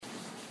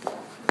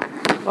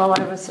Well,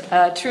 I was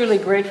truly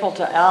grateful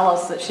to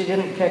Alice that she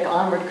didn't pick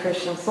Onward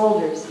Christian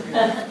Soldiers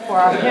for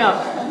our hymn.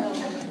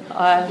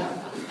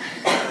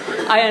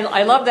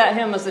 I loved that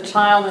hymn as a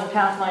child in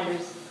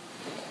Pathfinders,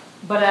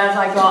 but as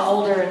I got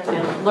older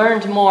and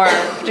learned more,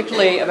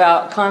 particularly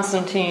about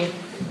Constantine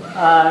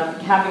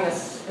having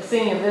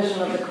seeing a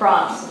vision of the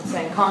cross and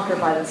saying, "Conquer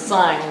by the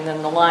sign," and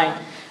then the line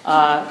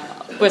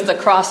with the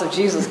cross of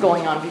Jesus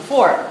going on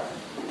before it.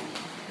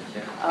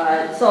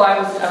 So I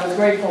was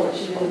grateful that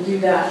she didn't do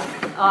that.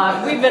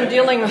 We've been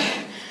dealing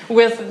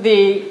with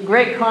the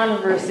great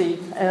controversy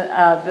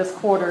this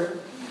quarter,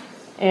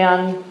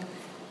 and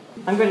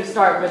I'm going to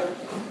start with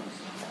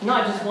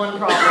not just one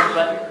problem,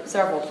 but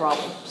several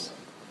problems.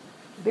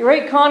 The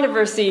great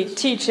controversy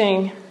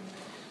teaching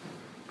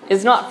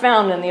is not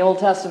found in the Old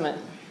Testament.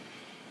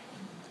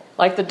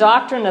 Like the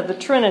doctrine of the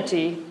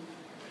Trinity,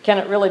 can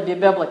it really be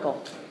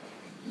biblical?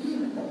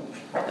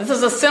 This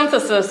is a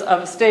synthesis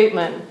of a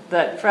statement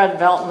that Fred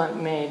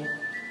Veltman made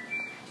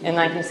in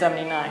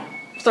 1979,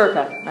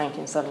 circa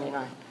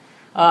 1979.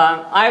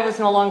 I was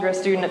no longer a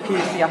student at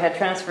PUC. I had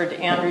transferred to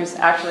Andrews.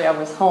 Actually, I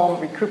was home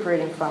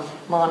recuperating from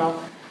mono.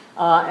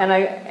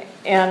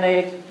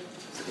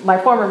 My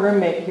former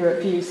roommate here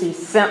at PUC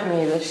sent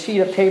me the sheet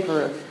of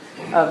paper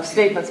of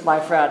statements by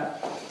Fred.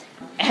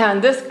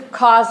 And this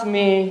caused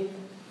me,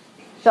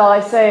 shall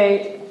I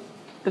say,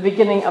 the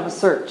beginning of a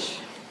search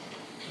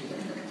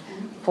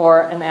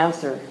for an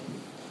answer.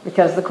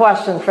 Because the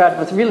question Fred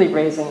was really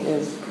raising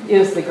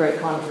is the great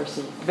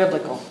controversy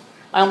biblical?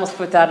 I almost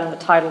put that in the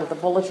title of the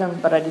bulletin,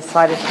 but I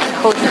decided to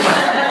post it.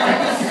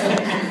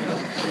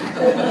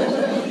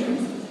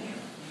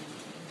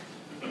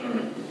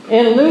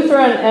 In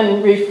Lutheran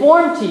and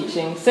Reformed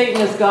teaching, Satan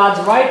is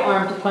God's right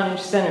arm to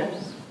punish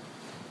sinners.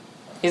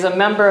 He's a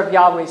member of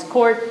Yahweh's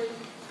court,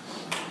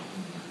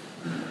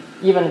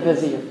 even a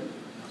vizier.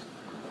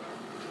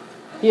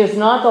 He is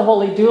not the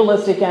holy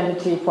dualistic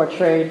entity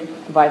portrayed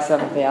by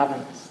Seventh-day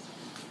Adventists.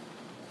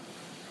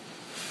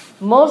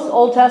 Most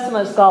Old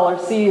Testament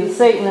scholars see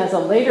Satan as a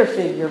later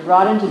figure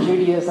brought into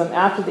Judaism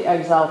after the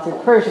exile through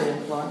Persian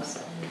influence.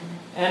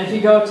 And if you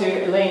go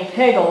to Elaine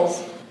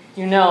Pagels,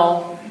 you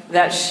know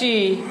that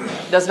she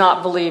does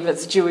not believe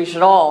it's Jewish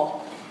at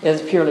all, it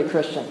is purely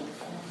Christian.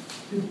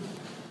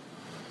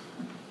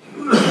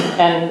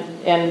 And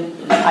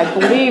I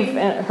believe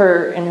in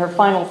her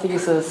final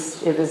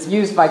thesis, it is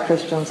used by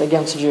Christians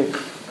against Jews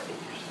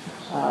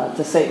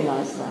to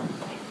Satanize them.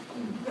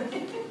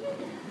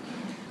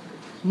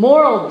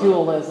 Moral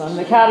dualism,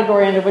 the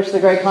category under which the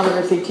great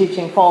controversy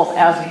teaching falls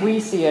as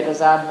we see it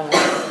as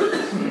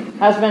Adventists,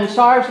 has been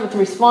charged with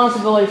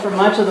responsibility for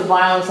much of the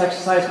violence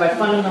exercised by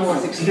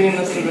fundamentalist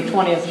extremists of the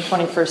 20th and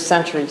 21st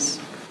centuries,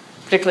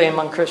 particularly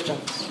among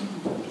Christians.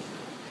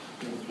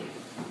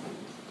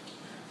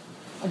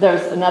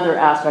 There's another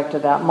aspect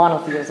of that.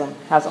 Monotheism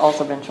has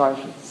also been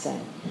charged with the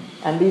same.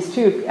 And these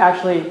two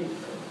actually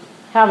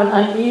have an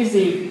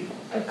uneasy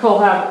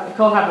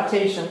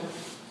cohabitation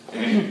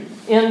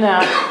in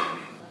that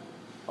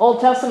Old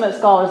Testament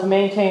scholars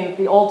maintain that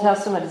the Old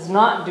Testament is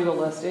not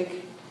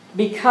dualistic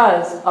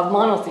because of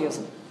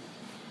monotheism.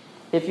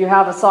 If you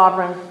have a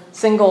sovereign,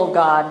 single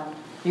God,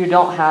 you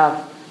don't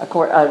have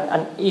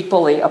an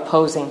equally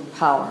opposing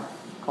power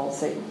called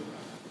Satan.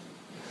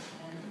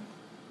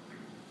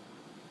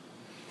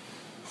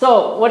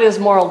 So, what is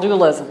moral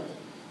dualism?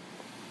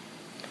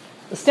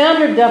 The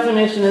standard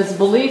definition is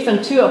belief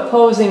in two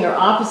opposing or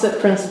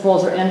opposite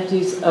principles or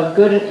entities of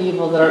good and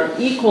evil that are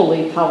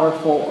equally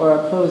powerful or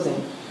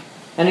opposing.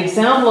 An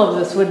example of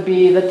this would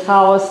be the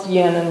Taoist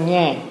yin and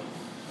yang.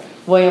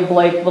 William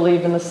Blake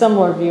believed in a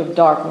similar view of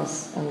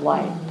darkness and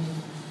light.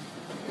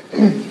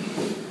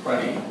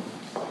 Question.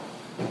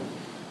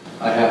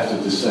 I have to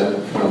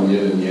dissent from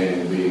yin and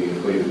yang being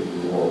equated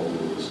with moral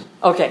dualism.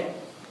 Okay,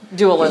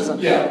 dualism.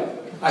 Yeah.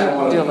 I don't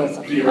want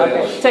dualism. to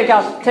derail it. Take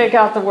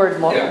out the word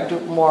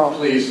moral.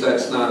 Please,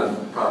 that's not a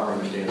proper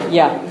understanding.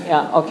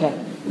 Yeah, okay.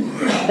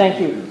 Thank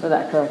you for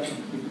that correction.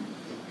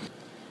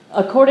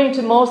 According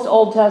to most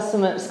Old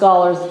Testament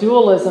scholars,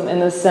 dualism in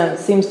this sense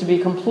seems to be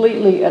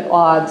completely at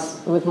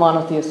odds with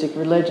monotheistic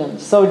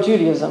religions. So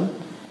Judaism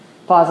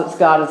posits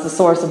God as the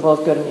source of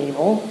both good and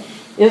evil.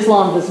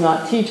 Islam does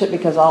not teach it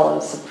because Allah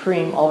is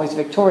supreme, always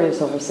victorious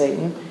over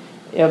Satan,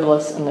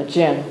 Iblis, and the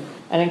jinn.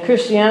 And in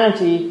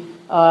Christianity,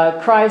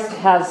 Christ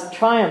has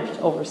triumphed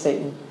over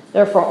Satan.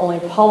 Therefore, only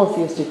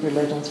polytheistic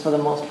religions, for the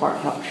most part,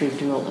 have true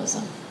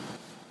dualism.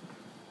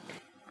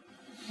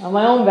 Now,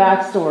 my own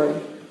backstory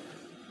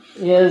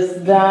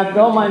is that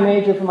though my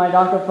major for my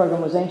doctoral program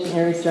was ancient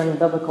Near Eastern and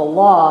biblical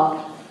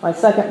law, my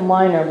second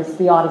minor was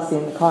theodicy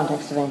in the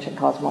context of ancient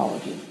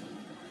cosmology.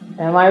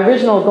 And my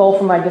original goal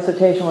for my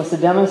dissertation was to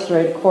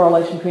demonstrate a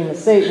correlation between the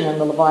Satan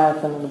and the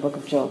Leviathan in the book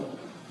of Job.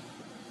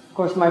 Of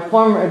course, my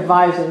former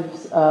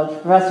advisors,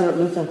 professor at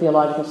Lutheran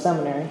Theological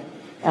Seminary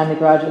and the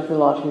Graduate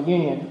Theological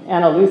Union,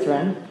 Anna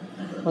Lutheran,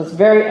 was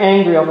very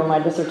angry over my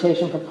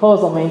dissertation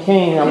proposal,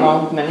 maintaining,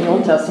 along with many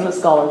Old Testament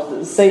scholars,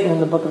 that Satan in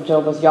the book of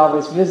Job was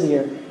Yahweh's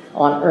vizier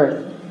on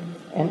earth.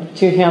 And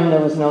to him, there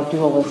was no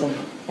dualism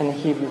in the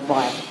Hebrew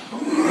Bible.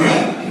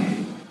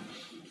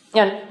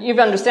 And you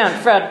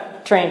understand,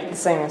 Fred trained at the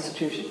same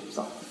institution,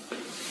 so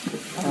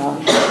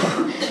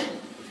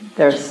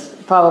there's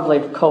probably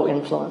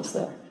co-influence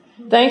there.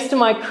 Thanks to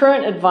my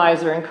current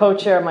advisor and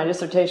co-chair of my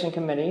dissertation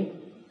committee,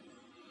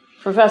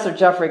 Professor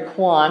Jeffrey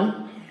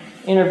Kwan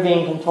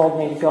intervened and told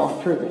me to go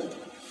and prove it.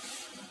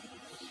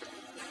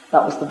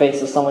 That was the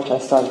basis on which I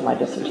started my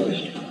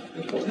dissertation.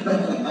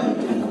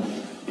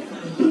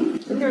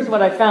 So here's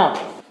what I found.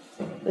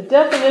 The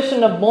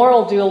definition of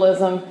moral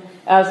dualism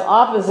as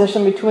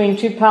opposition between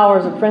two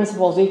powers or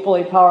principles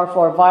equally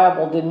powerful or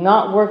viable did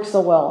not work so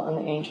well in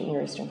the ancient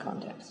Near Eastern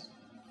context.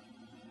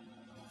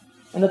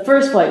 In the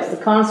first place, the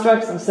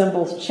constructs and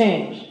symbols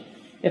change.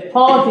 If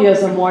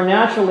polytheism more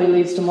naturally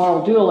leads to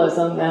moral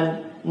dualism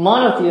than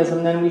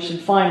monotheism, then we should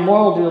find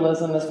moral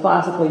dualism as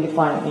classically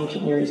defined in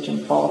ancient Near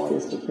Eastern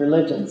polytheistic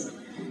religions,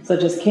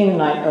 such as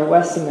Canaanite or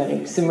West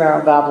Semitic,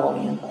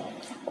 Sumero-Babylonian,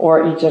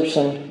 or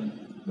Egyptian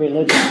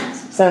religions,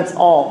 since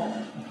all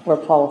were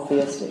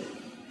polytheistic.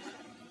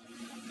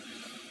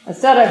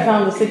 Instead, I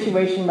found the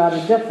situation rather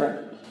different.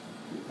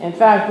 In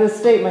fact, this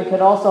statement could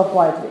also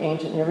apply to the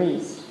ancient Near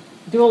East.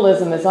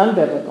 Dualism is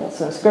unbiblical,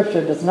 since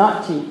Scripture does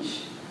not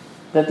teach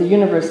that the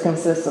universe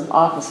consists of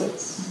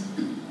opposites,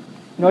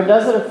 nor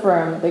does it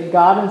affirm that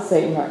God and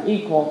Satan are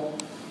equal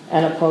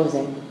and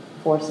opposing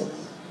forces.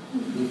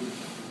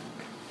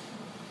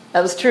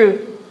 That was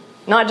true,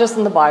 not just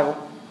in the Bible,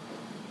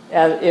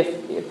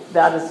 if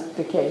that is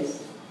the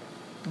case,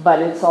 but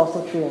it's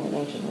also true in the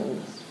ancient Near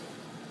East.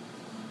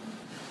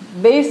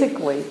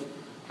 Basically,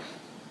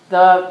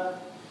 the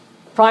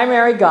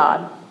primary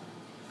God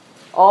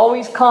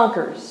always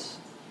conquers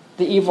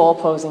the evil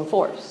opposing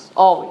force.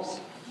 Always.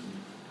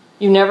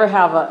 You never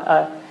have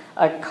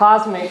a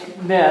cosmic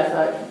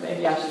myth,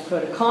 maybe I should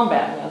put a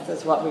combat myth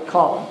is what we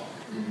call them.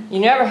 You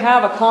never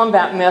have a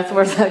combat myth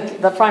where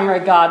the primary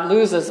God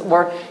loses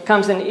or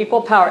comes in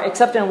equal power,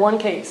 except in one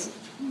case,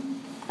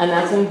 and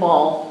that's in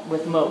Baal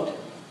with Mot.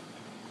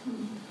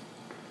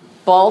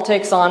 Baal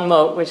takes on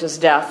Mot, which is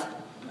death,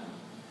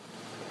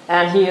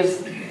 and he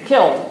is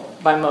killed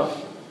by Mot.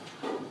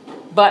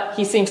 But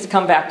he seems to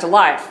come back to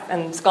life,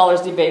 and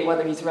scholars debate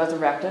whether he's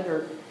resurrected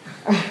or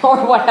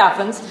what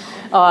happens.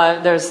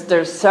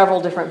 There's several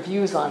different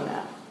views on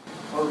that.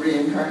 Or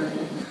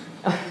reincarnated.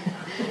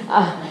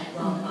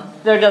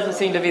 There doesn't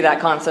seem to be that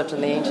concept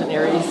in the ancient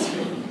Near East.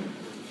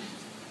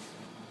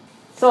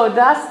 So if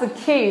that's the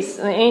case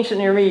in the ancient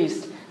Near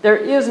East, there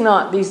is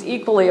not these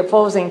equally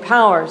opposing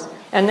powers.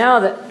 And now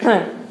that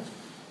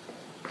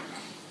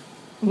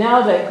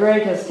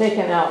Greg has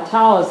taken out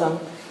Taoism,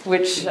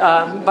 which,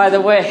 by the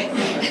way,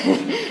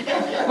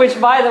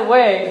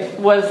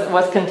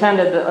 was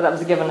contended that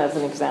was given as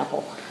an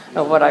example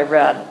of what I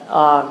read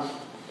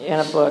in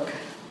a book.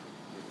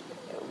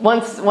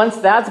 Once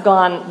that's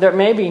gone, there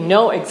may be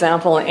no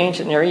example in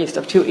ancient Near East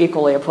of two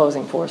equally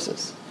opposing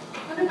forces.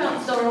 What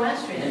about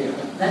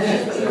Zoroastrianism?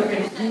 That's just what you were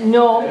going to say.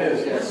 No,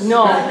 Yes.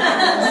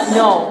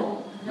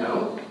 no.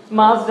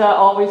 Mazda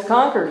always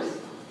conquers.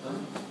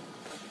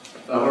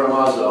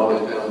 Mazda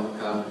always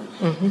conquers.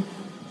 Mm-hmm.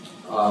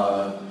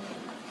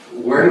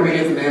 Where do we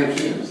get the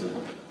Manichaeans?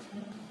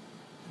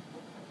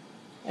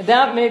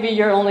 That may be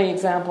your only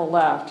example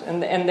left,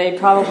 and they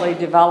probably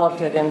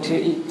developed it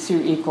into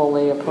two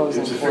equally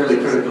opposing It's a forces.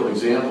 fairly critical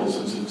example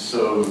since it's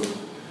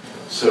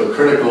so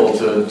critical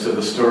to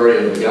the story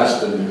of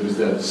Augustine, who's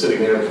sitting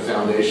there at the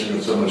foundation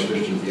of so much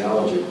Christian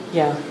theology.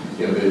 Yeah.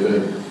 You know,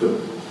 the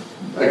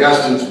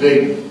Augustine's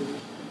big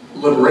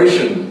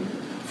liberation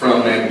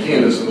from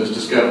Manichaeanism is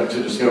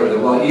to discover that,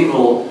 well,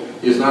 evil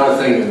is not a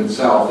thing in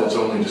itself, it's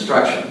only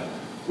destruction,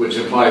 which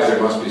implies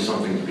there must be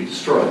something to be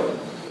destroyed.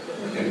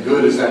 And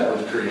good is that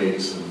which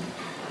creates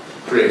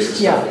the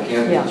stuff that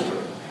can be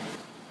destroyed.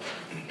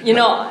 You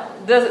know,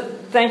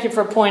 thank you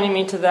for pointing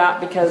me to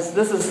that, because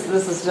this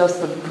is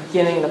just the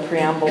beginning, the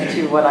preamble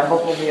to what I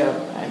hope will be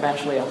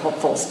eventually a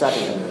hopeful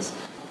study of this.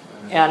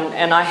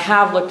 And I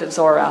have looked at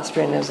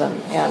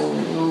Zoroastrianism,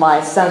 and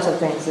my sense of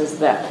things is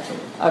that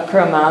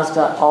Ahura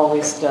Mazda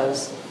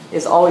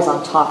is always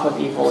on top of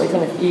evil,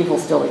 even if evil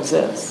still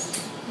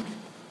exists.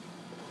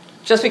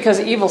 Just because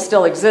evil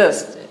still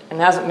exists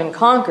and hasn't been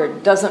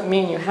conquered doesn't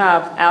mean you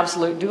have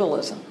absolute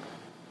dualism.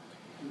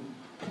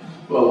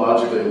 Well,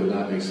 logically, it would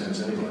not make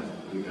sense anyway,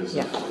 because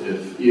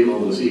if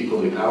evil is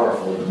equally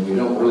powerful, then we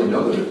don't really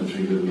know the difference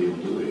between good and evil,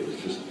 do we?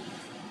 It's just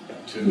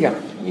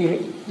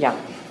two.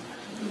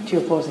 Two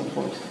opposing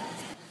forces.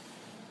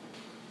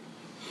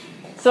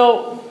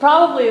 So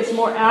probably it's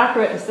more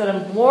accurate, instead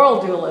of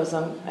moral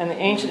dualism in the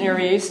ancient Near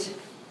East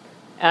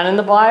and in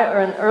the Bible,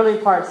 or in early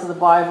parts of the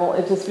Bible,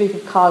 it's to speak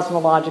of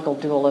cosmological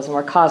dualism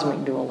or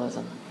cosmic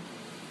dualism.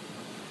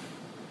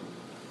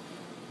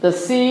 The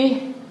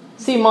sea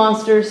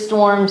monsters,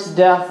 storms,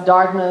 death,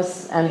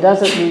 darkness, and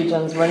desert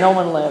regions where no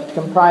one lived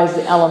comprise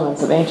the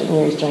elements of ancient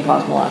Near Eastern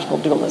cosmological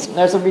dualism.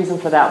 There's a reason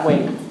for that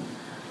weight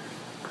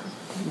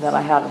that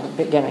I had at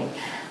the beginning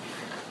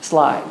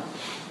slide.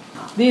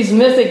 These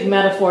mythic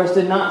metaphors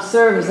did not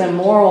serve as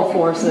immoral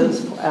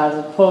forces as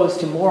opposed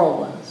to moral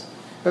ones.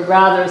 but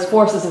rather as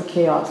forces of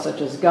chaos,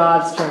 such as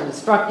gods turned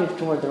destructive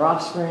toward their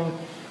offspring,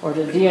 or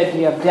the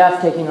deity of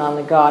death taking on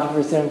the god who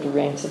presumed to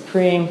reign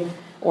supreme,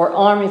 or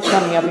armies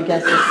coming up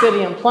against the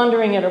city and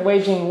plundering it or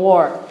waging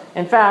war.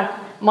 In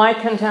fact, my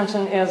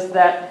contention is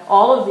that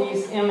all of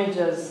these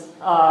images,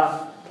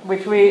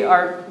 which we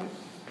are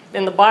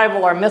in the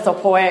Bible are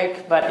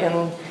mythopoeic, but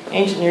in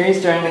ancient Near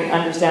Eastern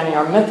understanding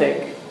are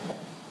mythic.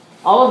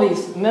 All of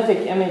these mythic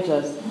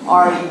images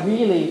are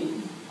really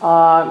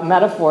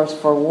metaphors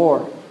for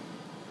war.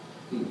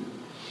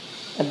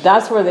 And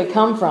that's where they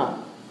come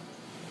from.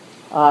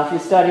 If you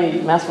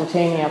study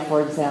Mesopotamia,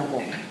 for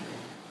example.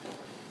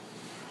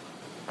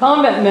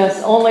 Combat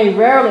myths only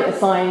rarely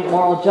assign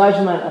moral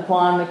judgment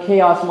upon the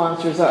chaos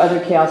monsters or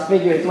other chaos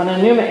figures. When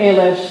Enuma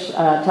Elish,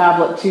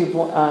 tablet 2,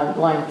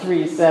 line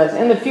 3, says,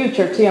 "In the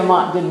future,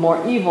 Tiamat did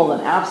more evil than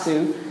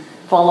Apsu,"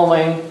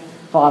 following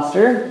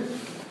Foster,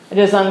 it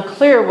is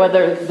unclear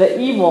whether the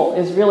evil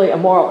is really a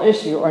moral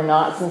issue or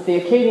not, since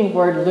the Akkadian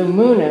word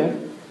lumunu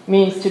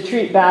means to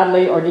treat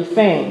badly or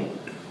defame.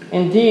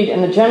 Indeed,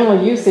 in the general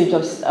usage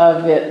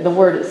of it, the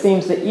word, it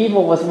seems that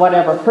evil was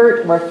whatever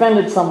hurt or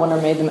offended someone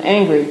or made them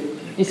angry,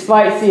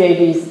 despite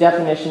CAD's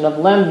definition of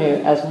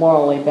lemnu as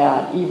morally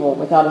bad, evil,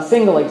 without a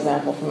single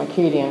example from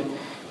Akkadian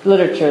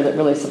literature that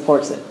really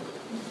supports it.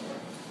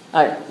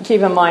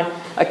 Keep in mind,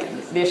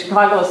 the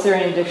Chicago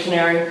Assyrian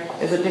Dictionary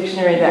is a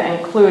dictionary that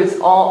includes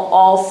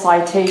all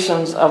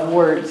citations of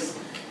words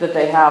that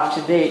they have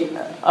to date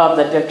of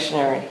the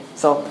dictionary.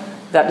 So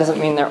that doesn't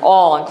mean they're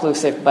all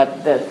inclusive,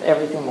 but that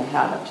everything they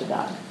have up to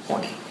that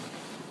point.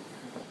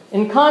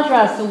 In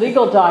contrast to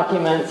legal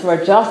documents where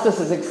justice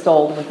is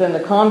extolled within the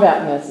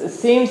combat myths, it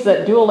seems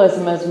that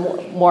dualism is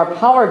more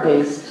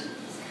power-based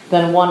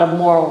than one of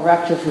moral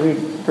rectitude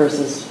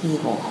versus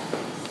evil.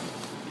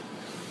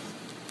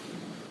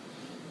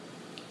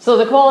 So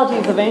the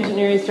qualities of ancient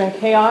Near Eastern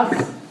chaos,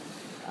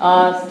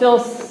 still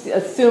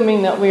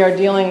assuming that we are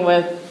dealing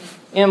with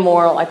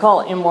immoral, I call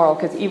it immoral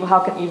because evil, how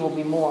can evil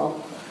be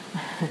moral?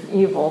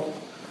 Evil.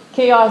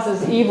 Chaos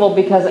is evil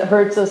because it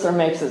hurts us or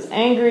makes us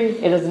angry.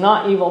 It is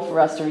not evil for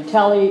us to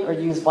retaliate or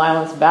use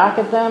violence back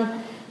at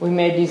them. We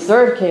may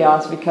deserve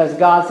chaos because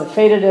gods have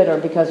fated it or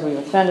because we've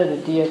offended a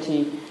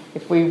deity.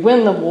 If we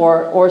win the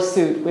war or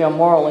suit, we are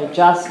morally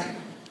just.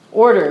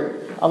 Order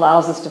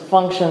allows us to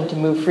function, to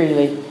move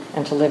freely,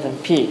 and to live in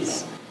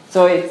peace.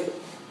 So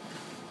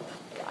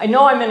I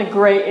know I'm in a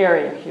gray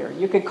area here.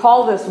 You could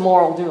call this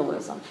moral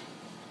dualism.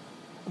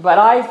 But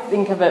I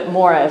think of it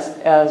more as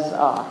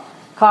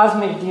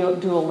cosmic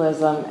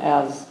dualism,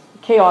 as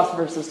chaos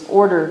versus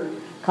order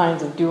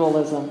kinds of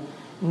dualism,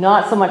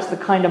 not so much the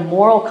kind of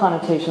moral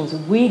connotations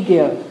we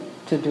give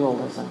to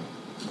dualism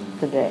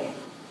today.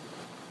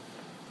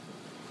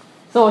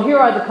 So here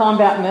are the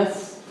combat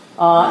myths.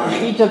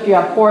 In Egypt you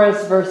have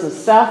Horus versus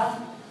Seth.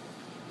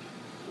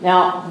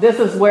 Now this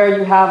is where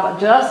you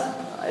have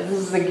this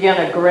is again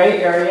a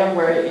gray area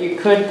where you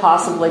could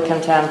possibly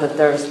contend that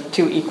there's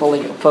two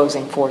equally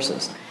opposing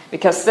forces,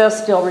 because Seth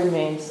still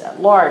remains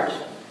at large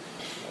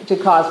to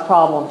cause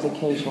problems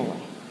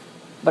occasionally,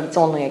 but it's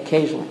only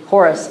occasionally.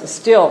 Horus is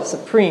still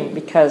supreme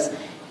because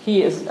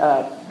he is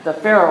the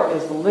pharaoh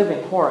is the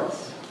living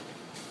Horus.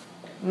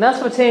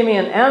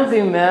 Mesopotamian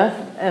Anzu myth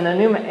and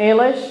Enuma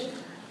Elish.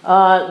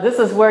 This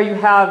is where you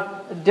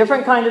have a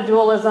different kind of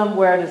dualism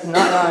where it is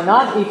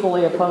not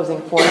equally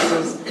opposing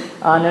forces.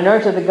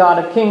 Ninurta, the god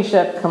of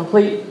kingship,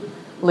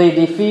 completely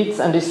defeats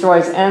and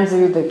destroys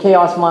Anzu, the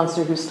chaos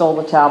monster who stole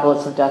the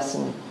tablets of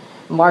destiny.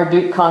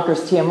 Marduk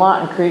conquers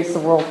Tiamat and creates the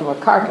world from a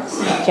carcass.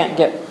 You can't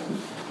get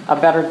a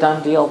better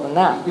done deal than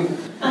that.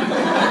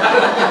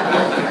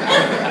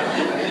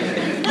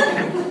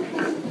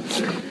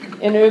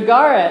 In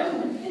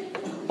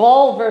Ugarit,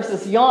 Baal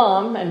versus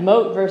Yam and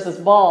Mot versus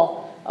Baal.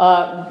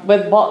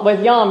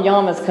 With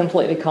Yam is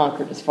completely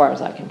conquered as far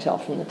as I can tell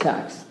from the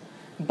text.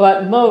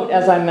 But Mot,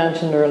 as I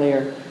mentioned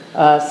earlier,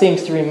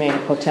 seems to remain a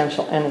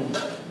potential enemy.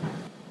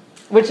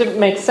 Which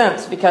makes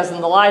sense because in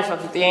the life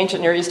of the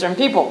ancient Near Eastern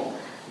people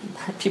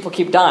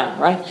keep dying,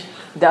 right?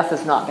 Death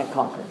has not been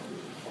conquered.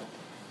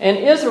 In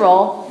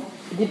Israel,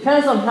 it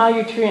depends on how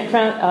you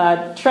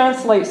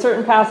translate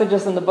certain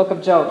passages in the book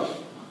of Job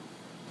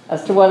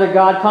as to whether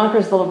God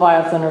conquers the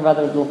Leviathan or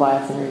whether the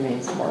Leviathan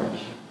remains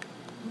large.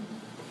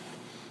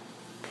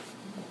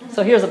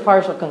 So here's a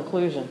partial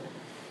conclusion.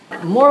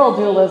 Moral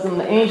dualism in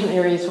the ancient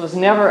Near East was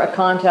never a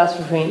contest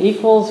between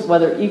equals,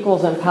 whether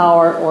equals in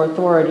power or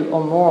authority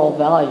or moral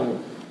value.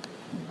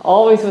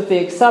 Always with the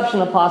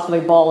exception of possibly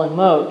Baal and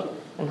Mot,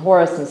 and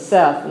Horus and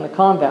Seth in the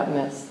combat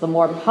myths, the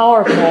more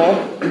powerful,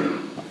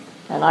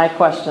 and I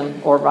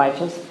question, or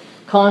righteous,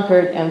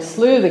 conquered and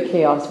slew the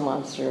chaos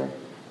monster.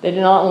 They did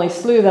not only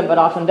slew them, but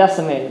often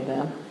decimated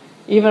them.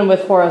 Even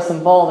with Horus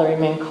and Baal, they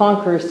remain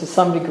conquerors to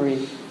some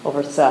degree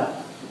over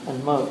Seth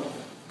and Mot.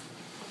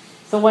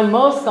 So when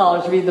most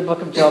scholars read the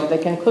book of Job, they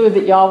conclude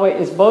that Yahweh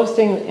is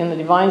boasting in the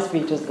divine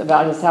speeches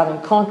about his having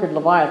conquered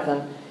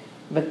Leviathan,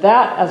 but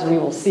that, as we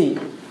will see,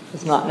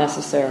 is not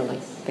necessarily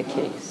the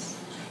case.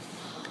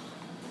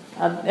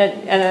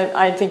 And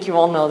I think you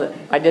all know that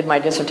I did my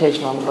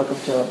dissertation on the book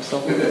of Job,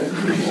 so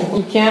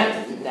you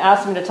can't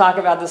ask me to talk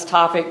about this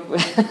topic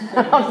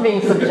without being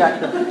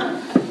subjective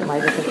to my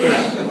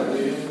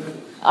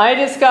dissertation. I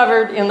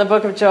discovered in the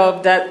book of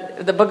Job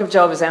that the book of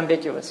Job is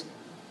ambiguous.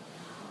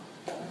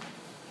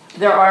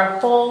 There are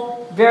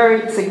whole,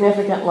 very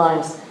significant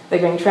lines that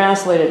are being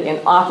translated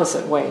in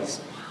opposite ways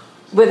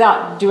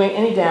without doing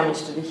any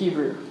damage to the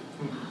Hebrew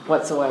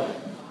whatsoever.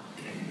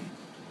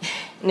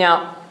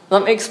 Now,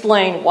 let me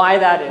explain why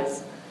that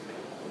is.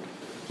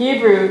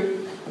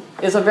 Hebrew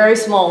is a very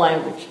small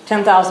language,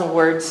 10,000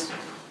 words,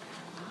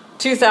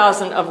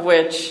 2,000 of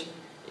which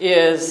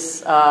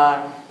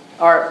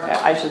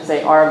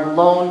are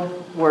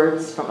loan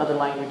words from other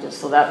languages.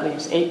 So that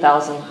leaves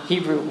 8,000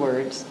 Hebrew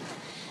words.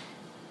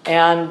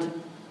 And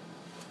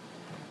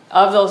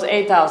of those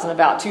 8,000,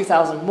 about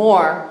 2,000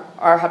 more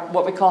are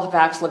what we call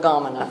hapax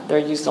legomena. They're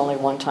used only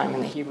one time in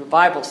the Hebrew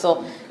Bible.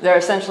 So they're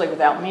essentially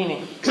without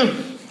meaning.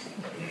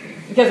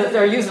 Because if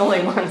they're used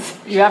only once,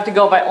 you have to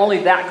go by only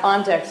that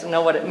context to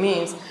know what it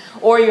means.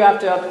 Or you have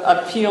to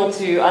appeal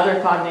to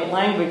other cognate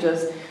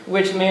languages,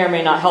 which may or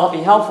may not be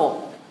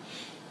helpful.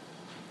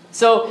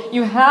 So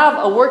you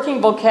have a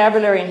working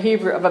vocabulary in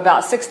Hebrew of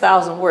about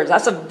 6,000 words.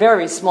 That's a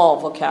very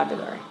small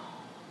vocabulary.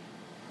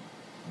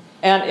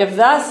 And if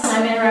that's...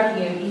 I'm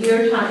interrupting you.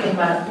 You're talking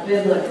about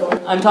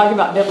biblical. I'm talking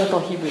about biblical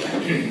Hebrew.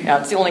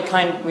 Yeah, it's the only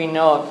kind we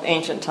know of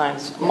ancient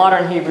times.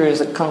 Modern Hebrew is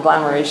a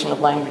conglomeration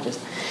of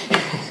languages,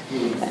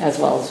 as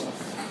well as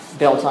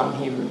built on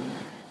Hebrew.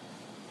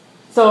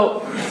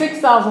 So,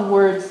 6,000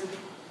 words.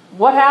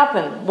 What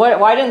happened?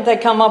 Why didn't they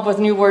come up with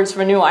new words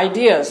for new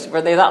ideas?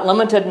 Were they that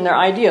limited in their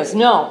ideas?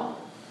 No.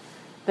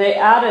 They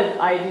added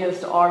ideas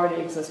to already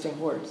existing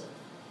words.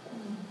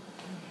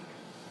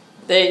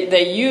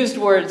 They used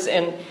words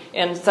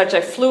in such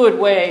a fluid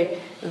way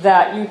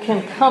that you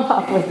can come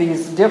up with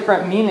these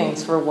different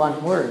meanings for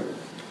one word.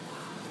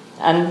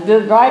 And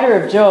the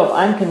writer of Job,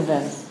 I'm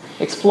convinced,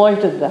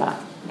 exploited that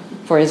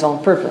for his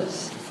own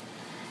purpose.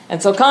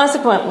 And so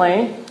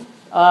consequently,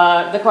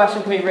 the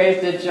question can be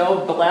raised, did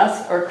Job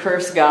bless or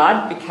curse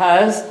God?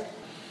 Because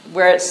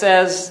where it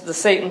says,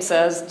 Satan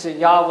says to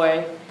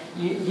Yahweh,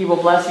 he will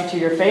bless you to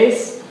your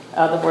face,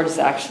 the word is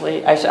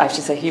actually, I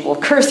should say, he will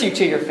curse you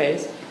to your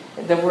face.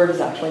 The word is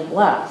actually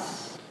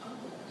bless.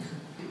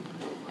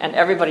 And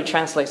everybody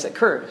translates it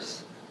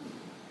curse.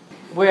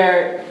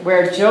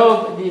 Where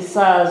Job, he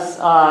says,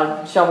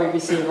 shall we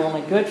receive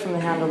only good from the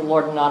hand of the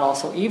Lord and not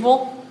also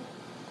evil?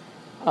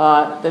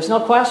 There's no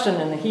question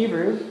in the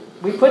Hebrew.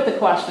 We put the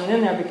question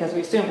in there because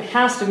we assume it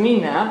has to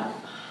mean that.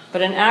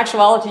 But in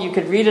actuality, you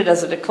could read it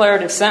as a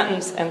declarative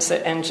sentence,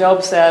 and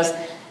Job says,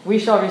 we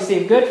shall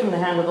receive good from the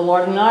hand of the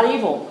Lord and not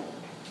evil.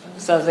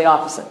 Says the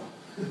opposite.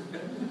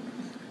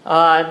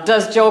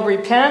 Does Job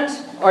repent,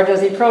 or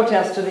does he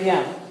protest to the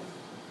end?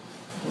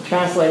 You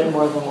translate it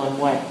more than one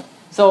way.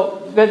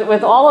 So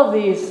with all of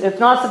these, it's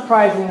not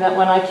surprising that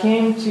when I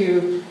came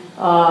to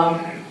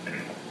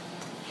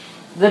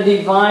the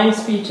divine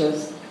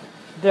speeches,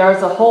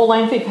 there's a whole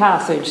lengthy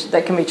passage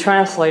that can be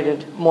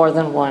translated more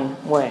than one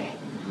way.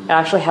 It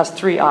actually has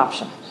 3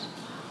 options.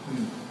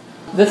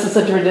 This is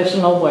a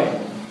traditional way.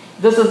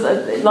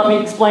 Let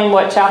me explain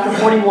what chapter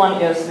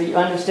 41 is so that you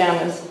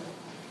understand this.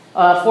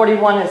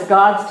 41 is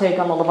God's take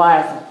on the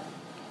Leviathan.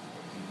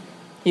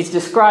 He's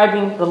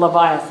describing the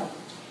Leviathan.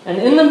 And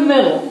in the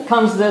middle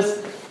comes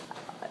this,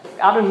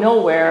 out of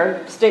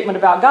nowhere, statement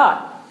about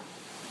God,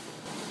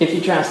 if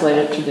you translate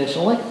it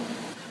traditionally.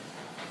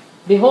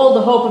 Behold,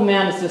 the hope of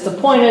man is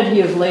disappointed.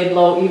 He is laid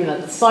low even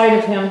at the sight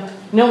of him.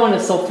 No one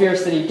is so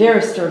fierce that he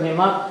dares stir him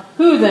up.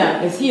 Who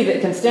then is he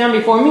that can stand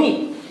before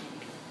me?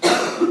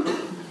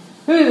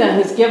 Who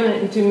then has given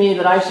it to me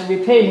that I should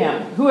repay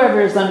him?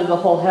 Whoever is under the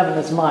whole heaven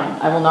is mine.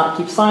 I will not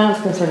keep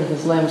silence concerning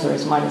his limbs or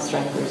his mighty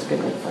strength or his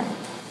goodly frame.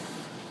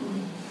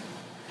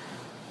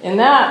 In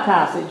that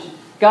passage,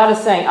 God is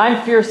saying,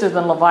 I'm fiercer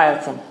than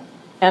Leviathan.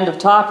 End of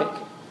topic.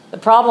 The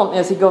problem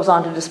is he goes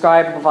on to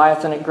describe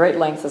Leviathan at great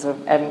length as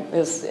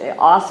this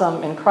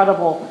awesome,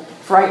 incredible,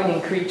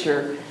 frightening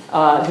creature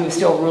who's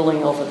still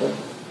ruling over the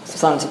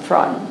sons of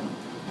pride.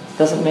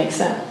 Doesn't make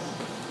sense.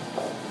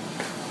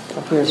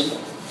 Appears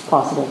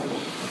possible.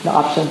 The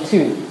option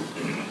 2.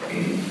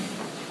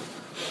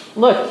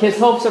 Look, his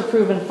hopes are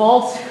proven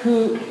false.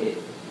 Who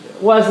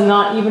was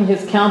not even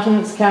his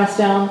countenance cast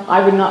down?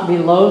 I would not be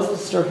loath to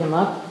stir him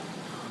up.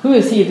 Who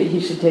is he that he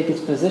should take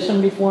his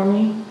position before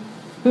me?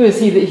 Who is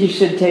he that he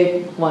should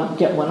get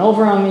one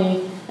over on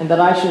me, and that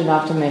I should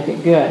have to make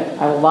it good?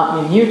 I will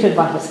not be muted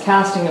by his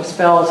casting of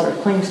spells or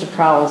clings to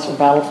prowess or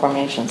battle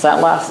formations.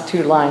 That last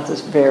 2 lines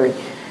is very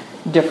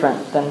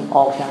different than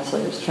all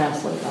translators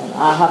translate them.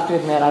 I have to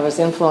admit, I was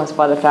influenced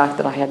by the fact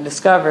that I had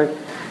discovered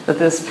that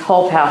this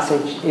whole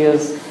passage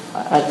is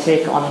a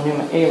take on the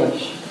Pneuma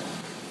Elish.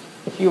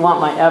 If you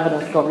want my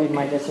evidence, go read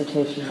my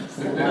dissertation.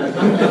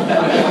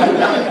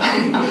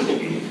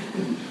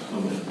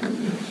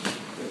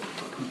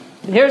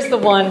 Here's the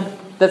one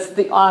that's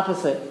the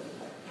opposite.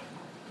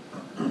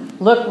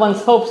 Look,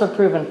 one's hopes are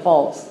proven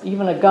false.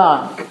 Even a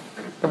God.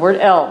 The word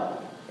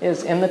El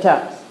is in the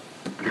text.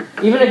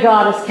 Even a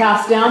god is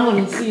cast down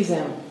when he sees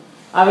him.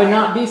 I would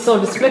not be so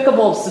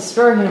despicable as to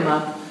stir him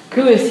up.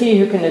 Who is he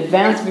who can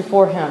advance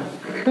before him?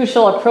 Who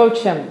shall approach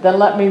him? Then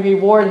let me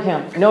reward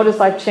him. Notice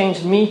I've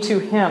changed me to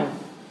him.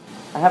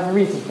 I have a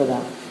reason for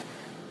that.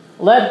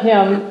 Let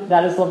him,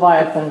 that is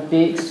Leviathan,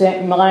 be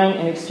mine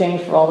in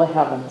exchange for all the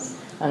heavens.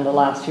 And the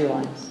last 2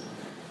 lines.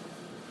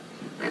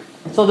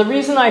 So the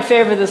reason I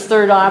favor this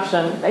third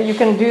option, you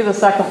can do the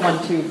second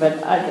one too,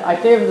 but I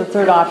favor the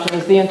third option,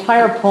 is the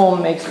entire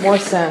poem makes more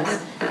sense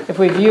if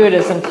we view it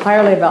as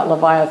entirely about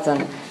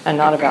Leviathan and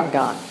not about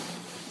God.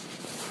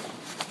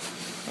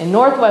 In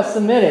Northwest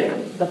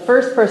Semitic, the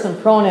first person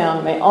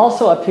pronoun may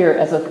also appear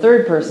as a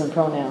third person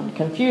pronoun,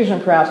 confusion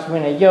perhaps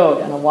between a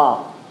yod and a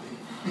waw.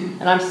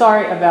 And I'm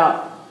sorry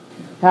about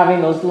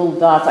having those little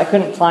dots. I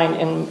couldn't find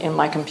in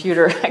my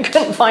computer, I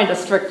couldn't find a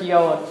strict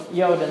yod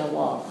and a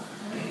waw.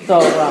 So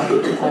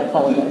I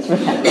apologize for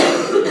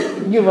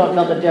that. You won't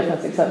know the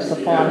difference except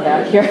Stefan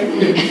back here.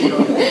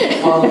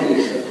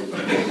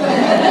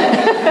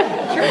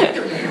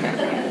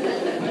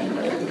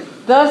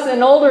 Thus,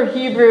 in older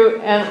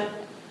Hebrew,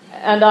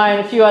 and I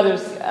and a few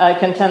others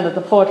contend that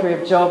the poetry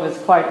of Job is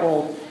quite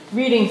old,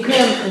 reading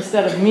him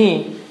instead of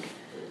me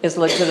is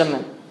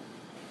legitimate.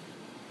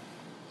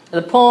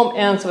 The poem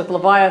ends with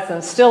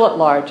Leviathan still at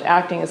large,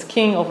 acting as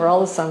king over all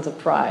the sons of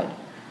pride,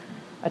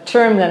 a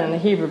term that in the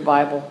Hebrew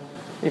Bible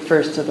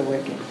refers to the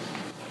wicked.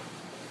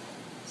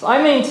 So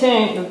I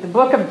maintain that the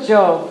book of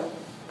Job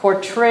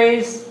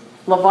portrays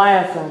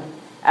Leviathan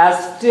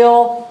as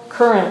still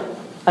current,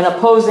 an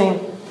opposing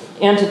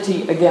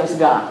entity against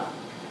God.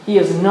 He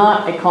is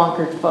not a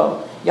conquered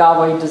foe.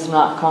 Yahweh does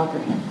not conquer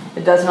him.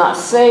 It does not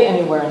say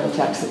anywhere in the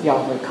text that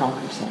Yahweh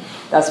conquers him.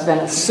 That's been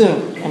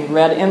assumed and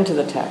read into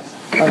the text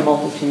by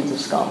multitudes of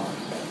scholars.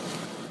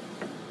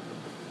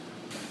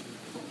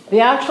 The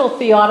actual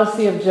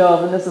theodicy of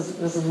Job, and this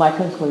is my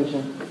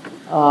conclusion,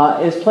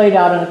 is played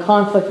out in a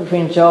conflict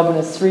between Job and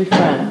his 3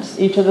 friends.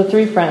 Each of the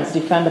 3 friends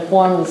defend a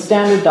form of the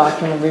standard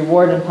doctrine of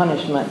reward and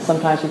punishment,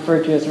 sometimes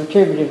referred to as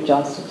retributive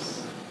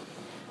justice.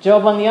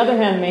 Job, on the other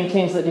hand,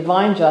 maintains that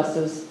divine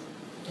justice,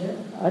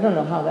 I don't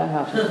know how that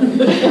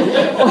happened.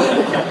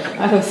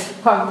 I was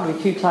probably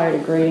too tired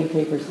of grading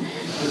papers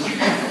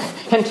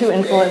and too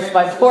influenced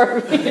by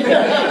poor reading.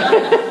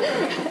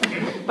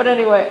 But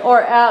anyway,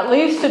 or at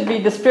least should be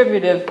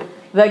distributive,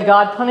 that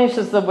God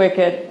punishes the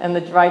wicked and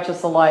the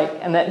righteous alike,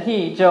 and that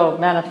he, Job,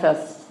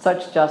 manifests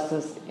such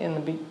justice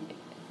in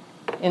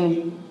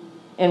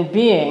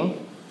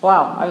being,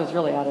 wow, I was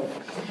really out of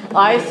it,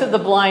 eyes to the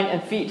blind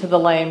and feet to the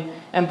lame,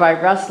 and by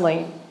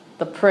wresting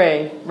the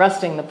prey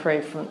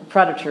from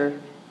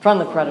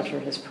the predator,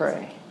 his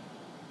prey.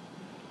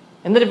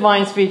 In the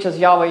divine speech, as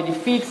Yahweh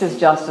defeats his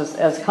justice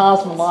as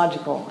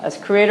cosmological, as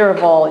creator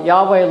of all,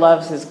 Yahweh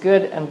loves his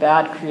good and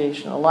bad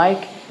creation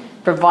alike,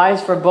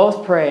 provides for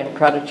both prey and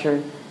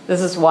predator. This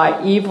is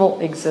why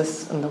evil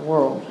exists in the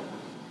world.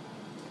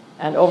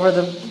 And over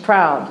the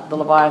proud, the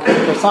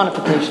Leviathan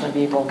personification of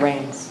evil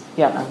reigns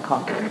yet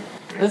unconquered.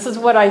 This is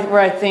where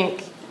I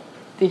think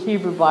the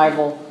Hebrew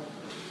Bible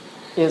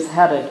is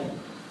headed.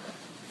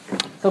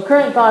 So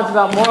current thoughts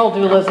about moral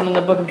dualism in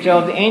the book of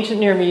Job. The ancient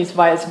Near East,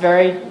 by its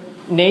very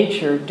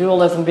nature,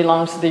 dualism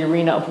belongs to the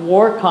arena of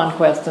war,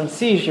 conquest, and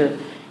seizure.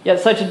 Yet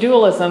such a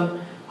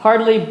dualism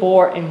hardly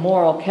bore a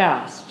moral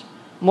cast.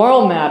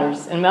 Moral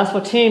matters in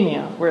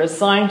Mesopotamia were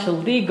assigned to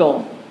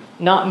legal,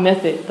 not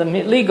mythic, the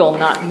legal,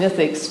 not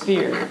mythic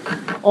sphere.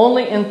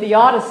 Only in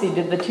theodicy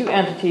did the 2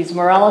 entities,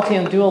 morality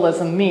and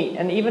dualism, meet,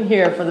 and even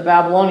here, for the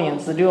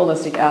Babylonians, the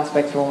dualistic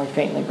aspects were only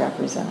faintly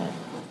represented.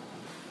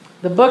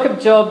 The book of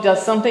Job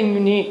does something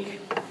unique.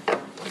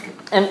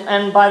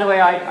 And by the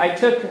way, I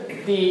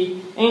took the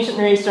ancient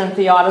Near Eastern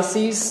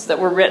theodicies that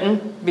were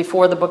written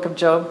before the book of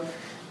Job,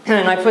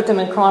 and I put them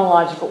in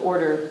chronological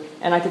order,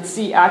 and I could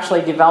see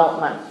actually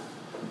development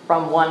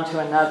from one to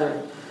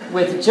another,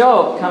 with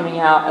Job coming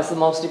out as the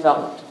most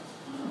developed,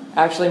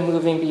 actually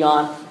moving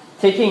beyond,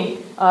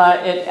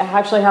 it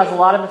actually has a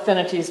lot of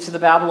affinities to the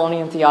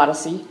Babylonian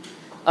theodicy,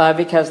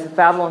 because the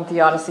Babylonian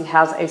theodicy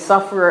has a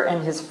sufferer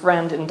and his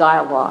friend in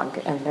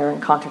dialogue, and they're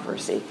in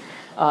controversy,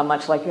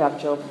 much like you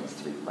have Job and his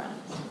 3 friends.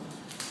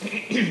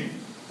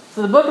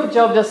 So the book of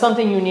Job does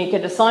something unique.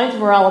 It assigns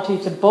morality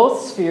to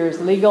both spheres,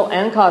 legal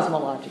and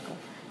cosmological,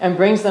 and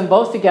brings them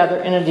both together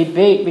in a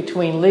debate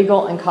between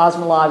legal and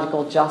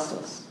cosmological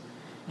justice.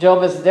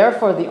 Job is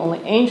therefore the only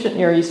ancient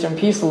Near Eastern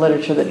piece of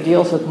literature that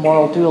deals with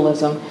moral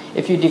dualism,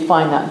 if you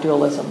define that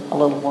dualism a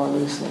little more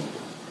loosely.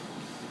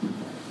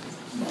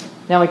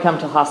 Now we come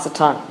to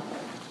Hasatan.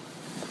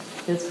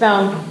 It's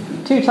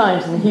found 2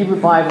 times in the Hebrew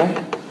Bible,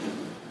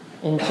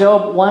 in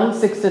Job 1,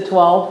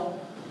 6-12,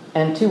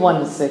 and 2,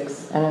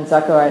 1-6, and in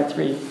Zechariah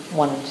 3,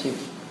 1 and 2.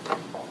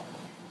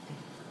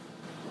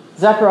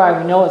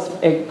 Zechariah, we know, is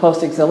a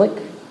post-exilic.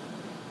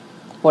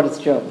 What is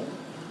Job?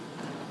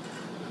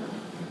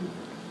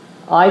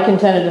 I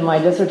contended in my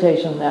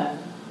dissertation that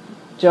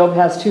Job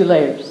has 2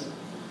 layers.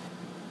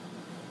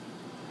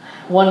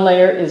 One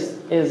layer is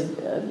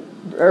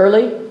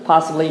early,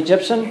 possibly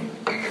Egyptian,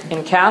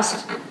 in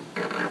caste,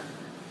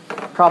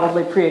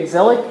 probably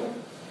pre-exilic.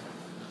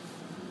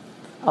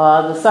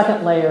 The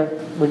second layer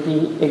would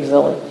be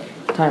exilic,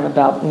 time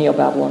of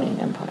Neo-Babylonian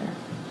Empire.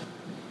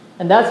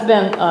 And that's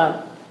been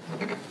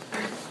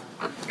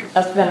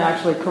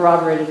actually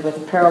corroborated with a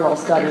parallel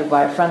study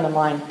by a friend of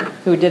mine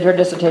who did her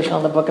dissertation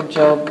on the book of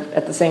Job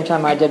at the same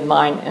time I did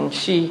mine, and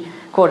she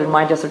quoted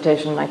my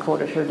dissertation and I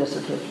quoted her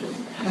dissertation.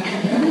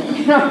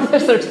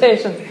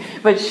 Dissertations.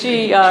 But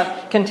she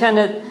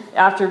contended,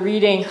 after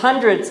reading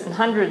hundreds and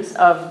hundreds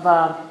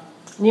of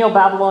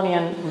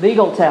Neo-Babylonian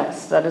legal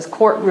texts, that is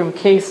courtroom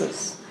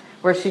cases,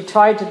 where she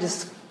tried to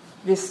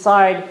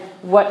decide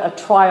what a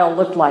trial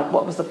looked like,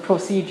 what was the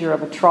procedure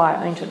of a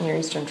trial, ancient Near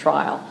Eastern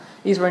trial.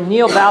 These were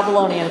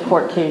Neo-Babylonian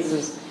court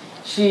cases.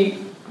 She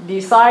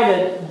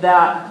decided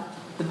that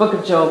the book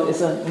of Job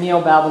is a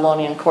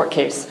Neo-Babylonian court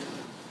case.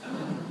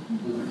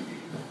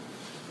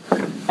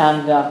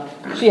 And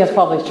she has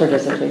published her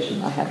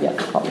dissertation. I have yet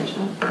to publish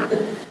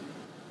it.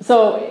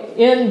 So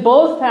in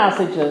both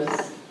passages,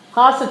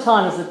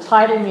 Hasatan is a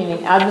title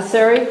meaning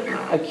adversary,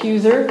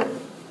 accuser.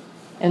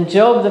 In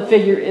Job, the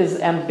figure is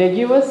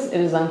ambiguous. It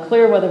is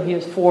unclear whether he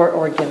is for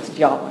or against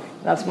Yahweh.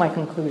 That's my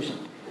conclusion.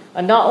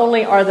 And not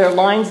only are there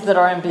lines that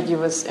are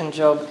ambiguous in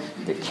Job,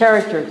 the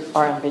characters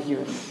are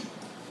ambiguous.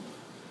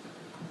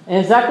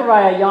 In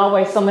Zechariah,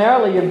 Yahweh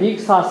summarily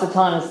rebukes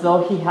Hasatan as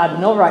though he had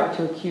no right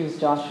to accuse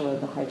Joshua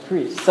the high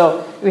priest.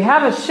 So we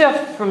have a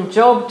shift from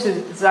Job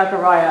to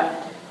Zechariah,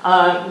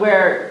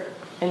 where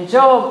in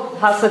Job,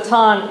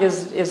 Hasatan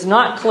is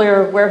not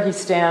clear where he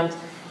stands,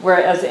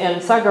 whereas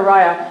in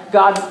Zechariah,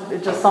 God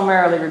just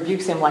summarily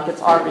rebukes him like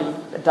it's already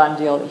a done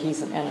deal that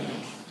he's an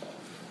enemy.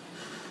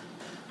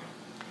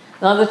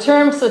 Now the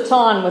term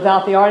Satan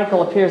without the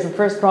article appears in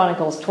 1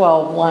 Chronicles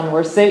 12:1,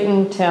 where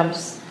Satan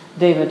tempts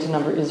David to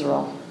number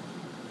Israel.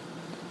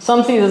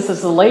 Some see this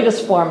as the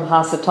latest form of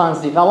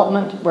Hasatan's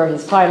development, where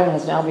his title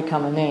has now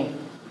become a name.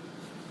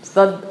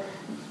 So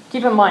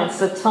keep in mind,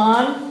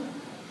 Satan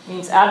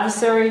means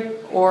adversary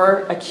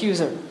or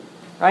accuser,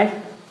 right?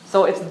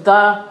 So it's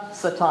the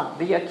Satan,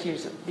 the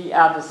accuser, the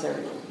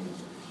adversary.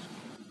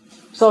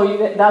 So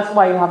that's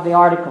why you have the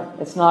article.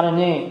 It's not a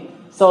name.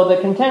 So the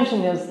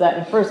contention is that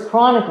in 1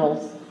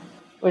 Chronicles,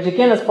 which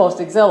again is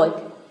post-exilic,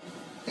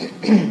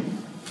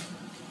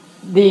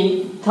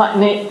 the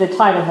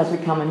title has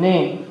become a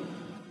name.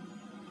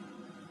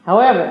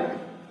 However,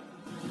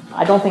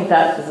 I don't think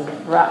that is a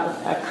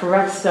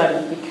correct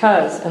study,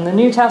 because in the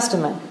New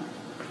Testament,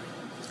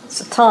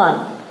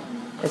 Satan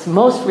is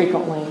most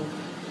frequently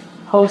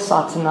Ho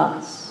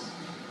Satanas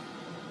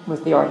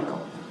with the article.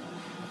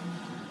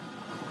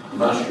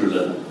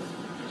 Masculine.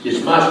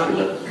 He's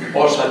masculine.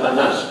 Or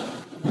Satanas.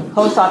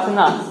 Ho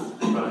Satanas.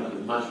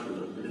 Right,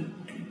 masculine.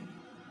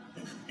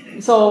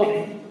 So,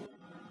 in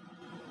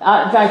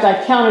fact,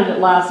 I counted it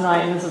last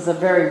night, and this is a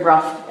very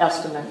rough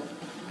estimate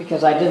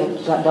because I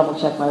didn't double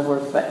check my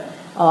work, but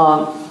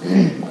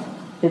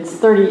it's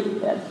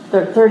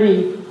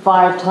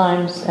 35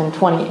 times and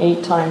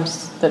 28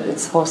 times that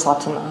it's Ho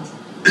Satanas,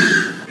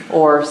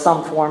 or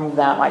some form of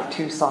that, like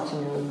Tu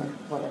Satanu or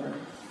whatever.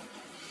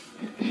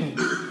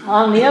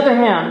 On the other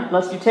hand,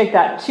 lest you take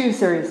that too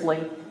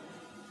seriously,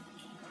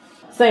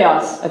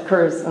 Theos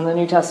occurs in the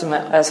New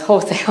Testament as Ho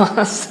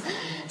Theos.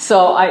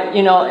 So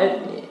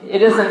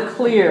it isn't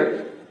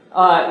clear,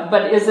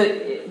 but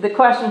the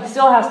question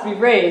still has to be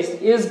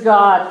raised: is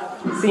God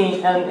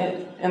seen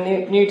in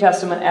the New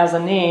Testament as a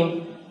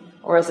name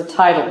or as a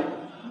title?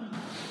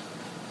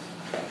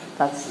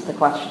 That's the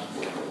question.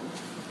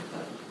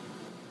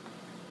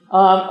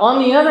 On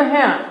the other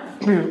hand,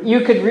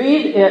 you could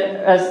read it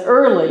as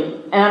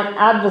early an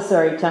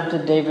adversary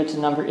tempted David to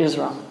number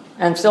Israel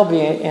and still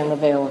be in the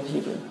veil of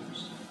Hebrew.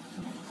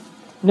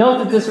 Note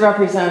that this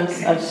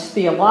represents a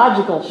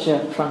theological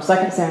shift from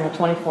 2 Samuel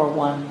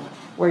 24:1,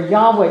 where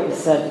Yahweh is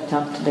said to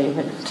tempt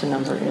David to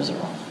number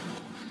Israel.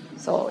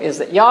 So is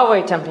it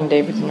Yahweh tempting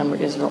David to number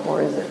Israel,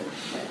 or is it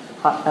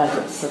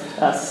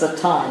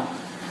Satan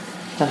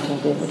tempting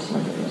David to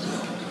number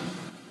Israel?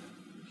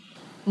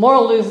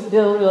 Moral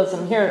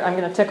dualism. Here, I'm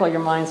going to tickle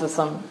your minds with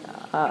some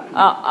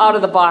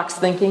out-of-the-box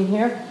thinking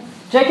here.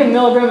 Jacob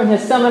Milgram, in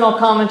his seminal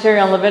commentary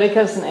on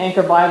Leviticus and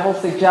Anchor Bible,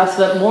 suggests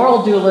that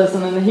moral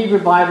dualism in the Hebrew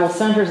Bible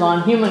centers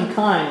on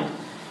humankind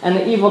and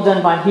the evil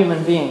done by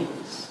human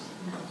beings.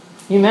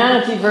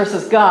 Humanity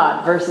versus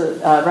God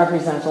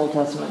represents Old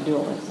Testament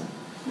dualism.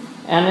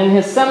 And in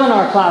his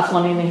seminar class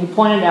one evening, he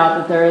pointed out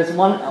that there is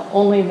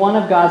only one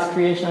of God's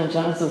creation in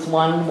Genesis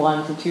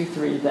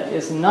 1:1-2:3 that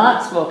is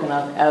not spoken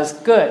of as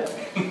good.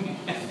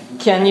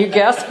 Can you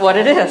guess what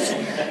it is?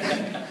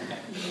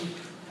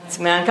 It's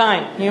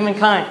mankind,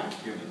 humankind.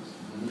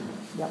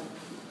 Yep.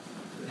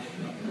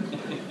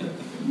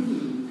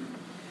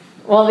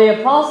 Well, the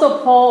Apostle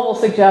Paul will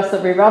suggest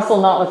that we wrestle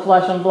not with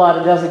flesh and blood,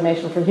 a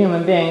designation for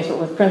human beings, but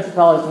with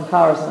principalities and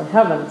powers in the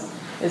heavens.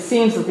 It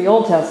seems that the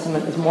Old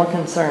Testament is more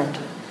concerned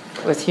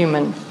with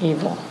human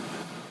evil.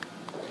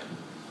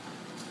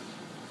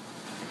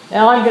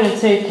 Now I'm going to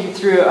take you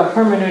through a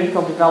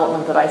hermeneutical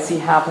development that I see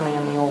happening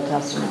in the Old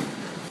Testament.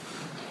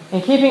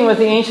 In keeping with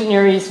the ancient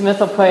Near East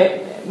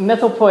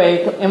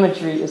mythopoeic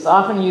imagery is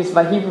often used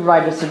by Hebrew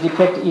writers to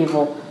depict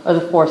evil or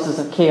the forces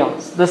of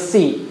chaos. The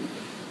sea,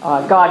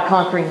 God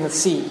conquering the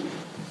sea,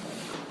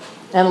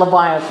 and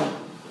Leviathan.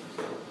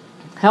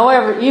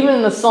 However, even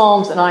in the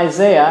Psalms and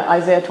Isaiah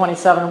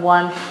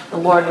 27:1, the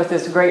Lord with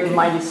his great and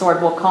mighty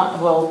sword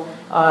will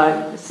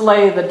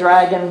slay the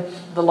dragon,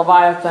 the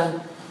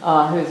Leviathan,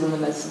 who's in the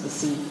midst of the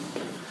sea.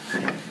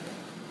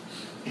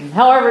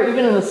 However,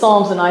 even in the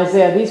Psalms and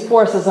Isaiah, these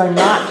forces are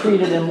not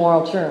treated in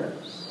moral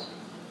terms.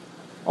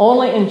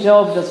 Only in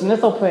Job does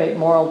mythopoeic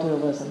moral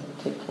dualism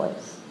take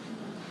place.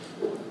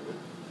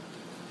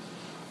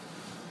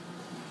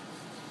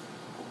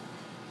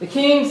 The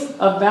kings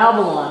of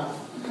Babylon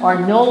are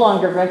no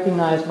longer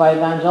recognized by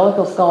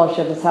evangelical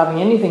scholarship as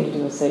having anything to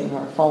do with Satan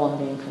or a fallen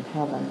being from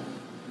heaven.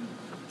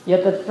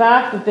 Yet the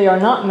fact that they are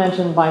not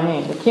mentioned by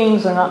name, the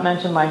kings are not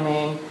mentioned by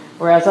name,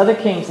 whereas other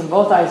kings in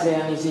both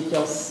Isaiah and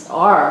Ezekiel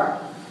are,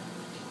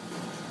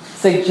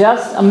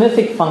 suggests a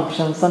mythic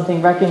function,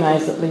 something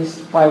recognized at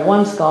least by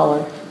one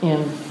scholar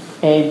in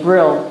a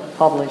Brill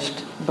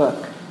published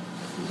book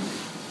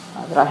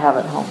that I have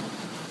at home.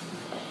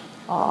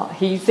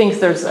 He thinks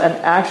there's an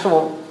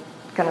actual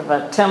kind of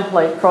a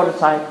template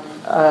prototype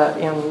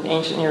in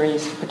ancient Near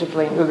East,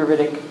 particularly in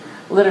Ugaritic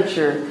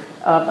literature,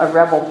 of a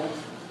rebel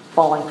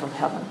falling from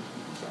heaven.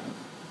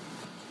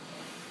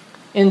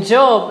 In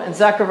Job and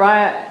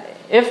Zechariah,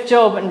 if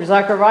Job and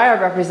Zechariah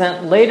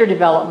represent later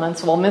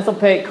developments, while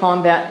mythopoeic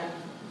combat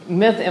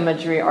myth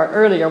imagery are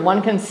earlier,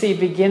 one can see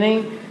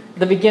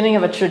the beginning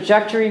of a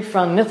trajectory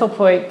from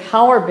mythopoeic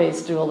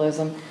power-based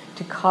dualism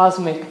to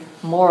cosmic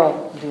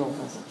moral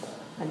dualism.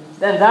 And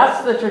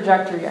that's the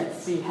trajectory I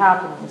see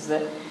happening, is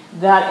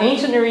that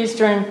ancient Near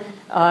Eastern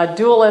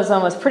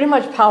dualism was pretty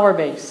much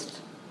power-based.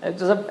 It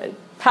was a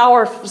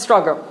power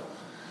struggle.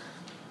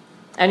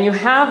 And you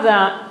have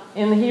that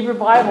in the Hebrew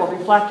Bible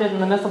reflected in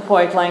the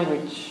mythopoeic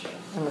language,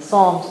 in the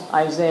Psalms,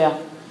 Isaiah.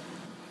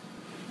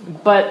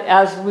 But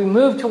as we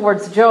move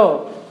towards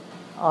Job,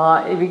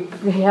 we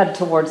head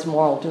towards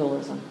moral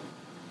dualism.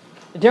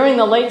 During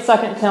the late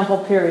Second Temple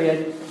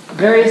period,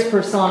 various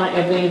persona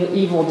of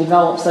evil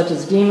developed, such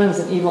as demons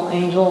and evil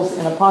angels,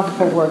 in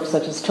apocryphal works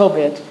such as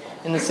Tobit,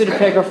 in the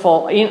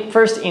pseudepigraphal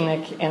First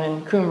Enoch, and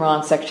in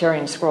Qumran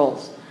sectarian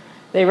scrolls.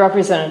 They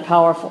represented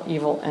powerful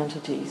evil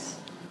entities.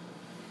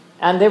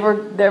 And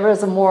there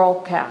was a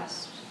moral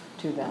cast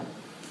to them.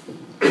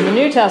 In the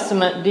New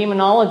Testament,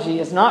 demonology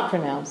is not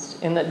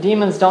pronounced, in that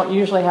demons don't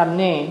usually have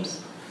names,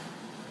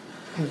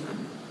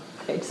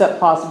 except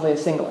possibly a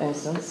single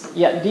instance,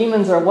 yet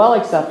demons are well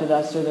accepted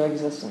as to their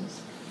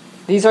existence.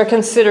 These are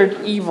considered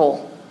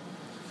evil,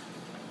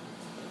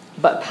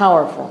 but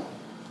powerful.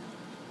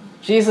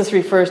 Jesus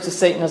refers to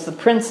Satan as the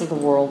prince of the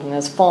world and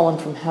as fallen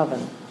from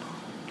heaven.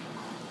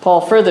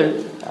 Paul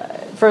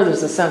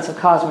furthers the sense of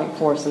cosmic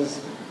forces,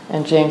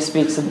 and James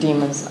speaks of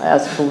demons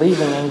as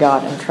believing in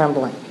God and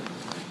trembling.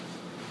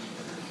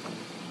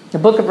 The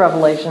book of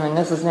Revelation, and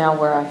this is now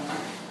where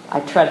I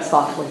tread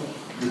softly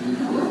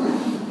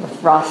with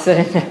Ross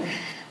sitting there.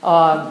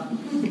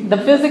 The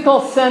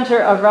physical center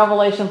of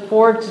Revelation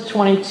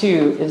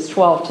 4-22 is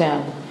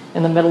 12:10,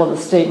 in the middle of the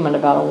statement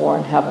about a war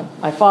in heaven.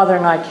 My father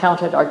and I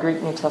counted our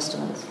Greek New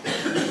Testaments.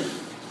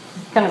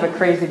 Kind of a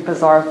crazy,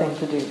 bizarre thing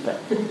to do, but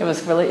it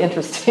was really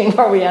interesting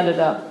where we ended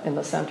up in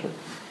the center.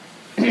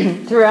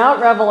 Throughout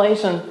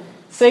Revelation,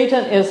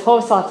 Satan is ho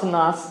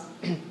Satanas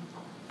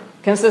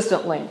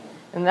consistently.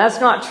 And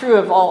that's not true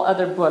of all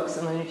other books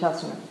in the New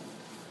Testament.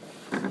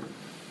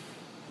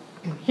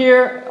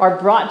 Here are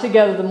brought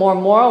together the more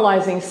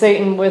moralizing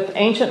Satan with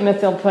ancient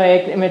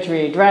mythopoeic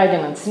imagery,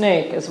 dragon and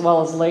snake, as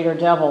well as later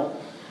devil.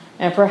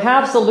 And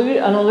perhaps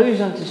an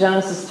allusion to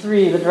Genesis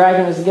 3, the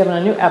dragon is given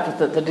a new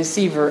epithet, the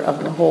deceiver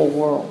of the whole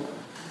world.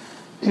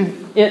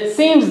 It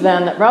seems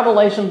then that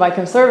Revelation, by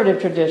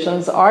conservative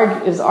traditions,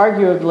 is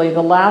arguably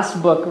the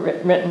last book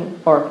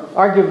written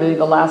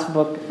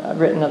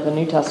of the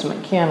New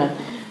Testament canon,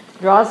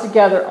 draws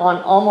together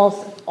on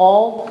almost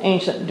all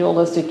ancient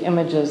dualistic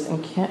images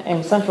and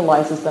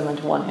centralizes them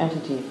into one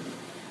entity.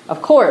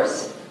 Of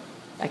course,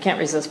 I can't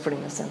resist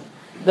putting this in.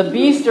 The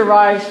beast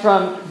derives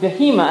from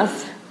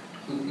Behemoth,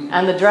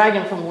 and the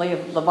dragon from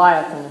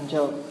Leviathan in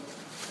Job.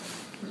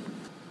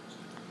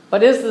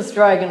 But is this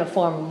dragon a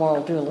form of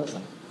moral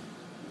dualism?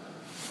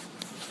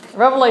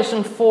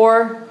 Revelation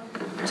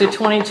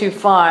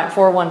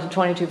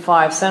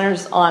 4:1-22:5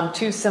 centers on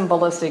two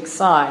symbolistic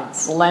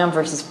sides: Lamb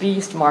versus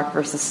beast, Mark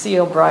versus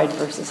seal, bride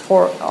versus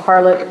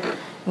harlot,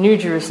 New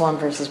Jerusalem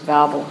versus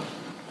Babylon.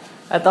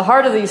 At the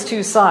heart of these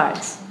two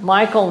sides,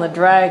 Michael and the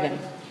dragon.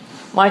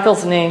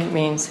 Michael's name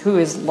means who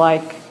is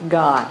like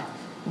God.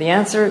 The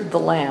answer, the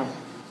Lamb.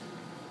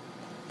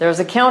 There's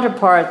a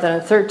counterpart that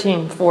in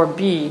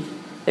 13:4b,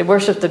 they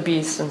worshiped the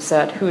beast and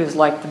said, who is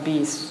like the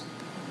beast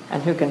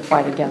and who can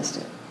fight against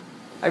it?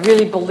 I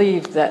really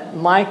believe that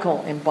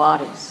Michael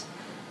embodies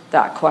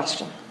that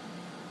question,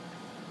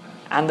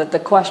 and that the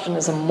question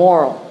is a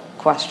moral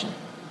question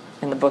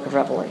in the book of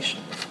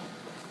Revelation.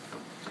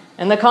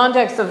 In the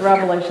context of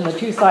Revelation, the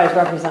two sides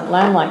represent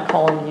lamb-like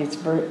qualities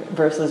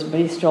versus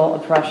bestial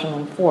oppression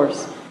and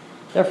force.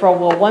 Therefore,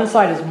 well, one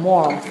side is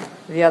moral,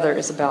 the other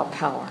is about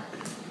power.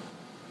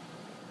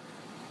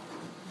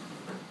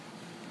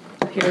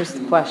 Here's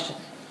the question.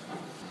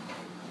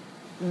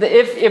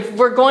 If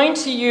we're going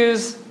to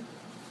use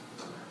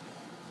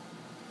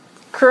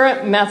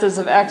current methods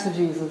of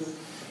exegesis,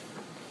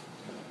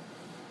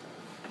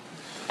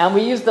 and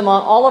we use them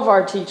on all of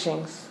our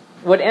teachings,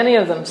 would any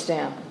of them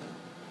stand?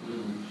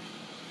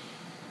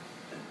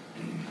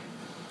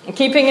 And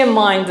keeping in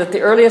mind that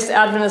the earliest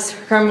Adventist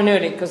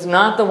hermeneutic was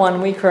not the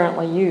one we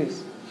currently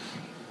use.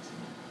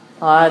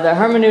 The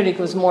hermeneutic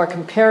was more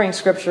comparing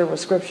Scripture with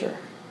Scripture.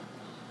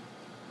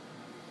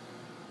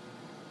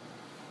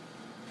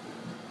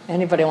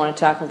 Anybody want to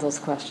tackle those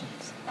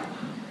questions?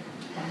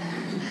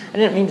 I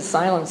didn't mean to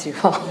silence you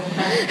all.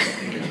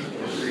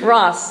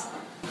 Ross.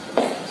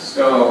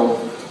 So,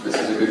 this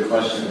is a good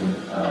question.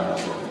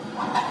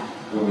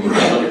 When we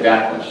look at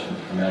that question,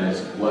 and that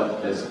is,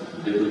 what does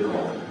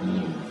biblical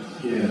mean?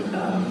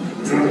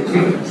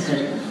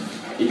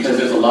 Because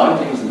there's a lot of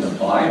things in the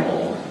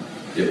Bible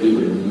that we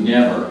would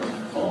never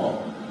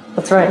fall.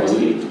 That's right.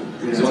 Believe.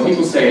 So when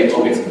people say,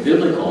 oh, it's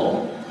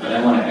biblical, then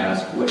I want to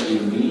ask, what do you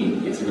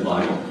mean it's in the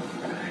Bible?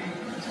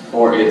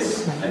 Or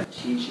it's a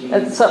teaching?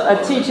 It's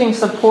a teaching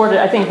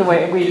supported, I think the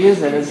way we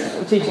use it is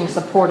a teaching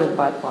supported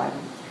by the Bible.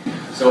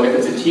 So if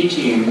it's a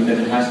teaching,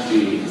 then there must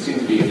be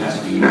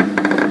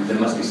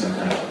some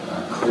kind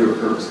of clear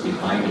purpose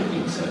behind it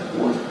being set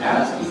forth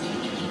as a teaching.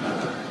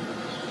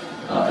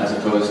 As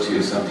opposed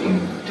to something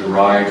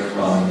derived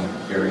from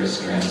various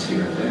strands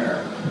here and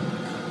there.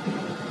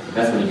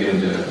 That's when you get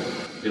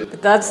into...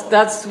 But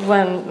that's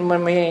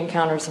when we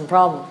encounter some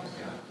problems.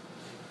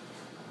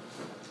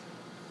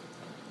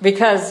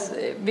 Because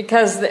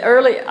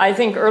I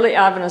think early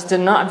Adventists did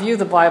not view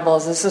the Bible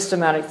as a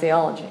systematic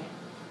theology.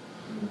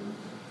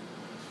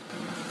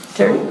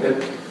 So,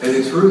 at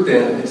its root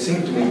then, it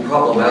seemed to me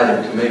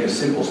problematic to make a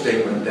simple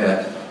statement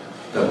that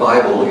the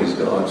Bible is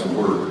God's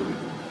Word.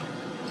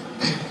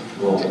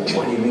 Well,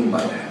 what do you mean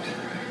by that?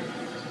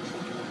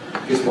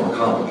 It's more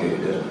complicated,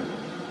 isn't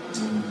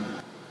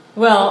it?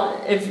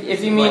 Well,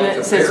 if you mean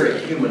it's a very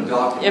human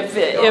document.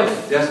 God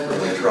is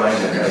desperately trying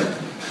to have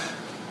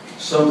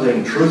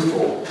something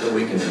truthful that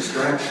we can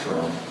extract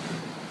from.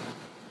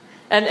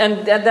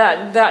 And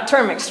that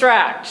term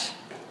extract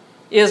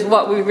is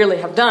what we really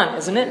have done,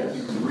 isn't it?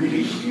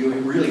 You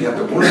really have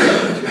to work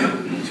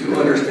on it to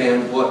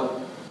understand what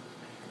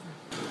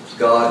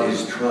God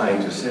is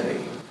trying to say.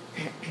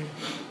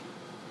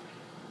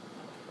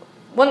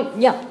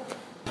 Yeah.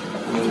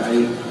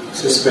 I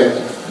suspect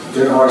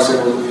there are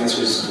several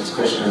answers to this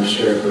question, I'm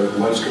sure, but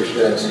one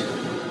scripture that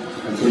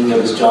I'm thinking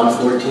of is John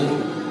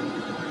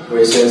 14,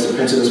 where it says, the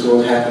prince of this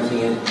world hath nothing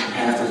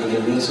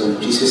in me. So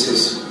Jesus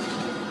is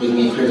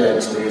making it clear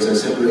that there's a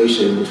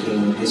separation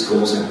between his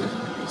goals and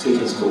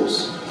Satan's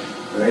goals,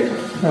 right?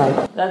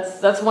 Right.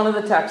 That's one of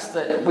the texts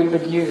that we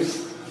would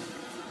use.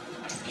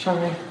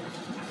 Charmaine.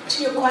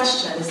 To your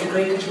question, is the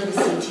Great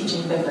Controversy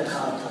teaching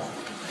biblical?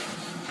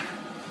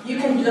 You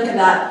can look at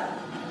that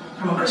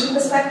from a Christian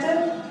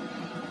perspective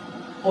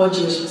or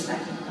Jewish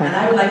perspective. And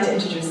I would like to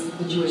introduce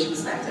the Jewish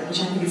perspective, which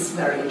I think is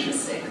very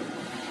interesting,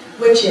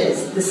 which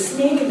is the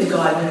snake in the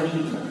Garden of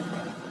Eden.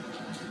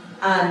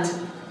 And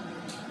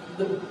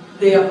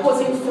the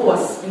opposing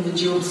force in the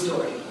Job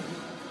story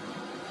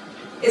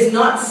is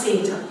not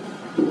Satan.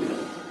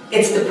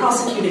 It's the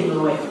prosecuting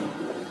lawyer.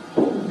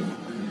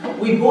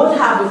 We both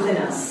have within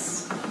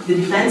us the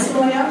defense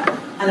lawyer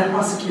and a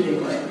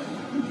prosecuting lawyer.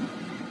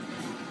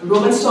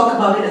 Romans talk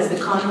about it as the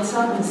carnal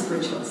self and the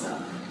spiritual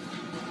self.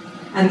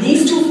 And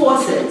these two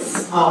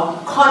forces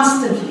are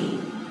constantly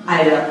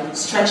either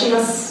stretching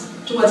us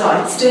towards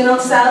our external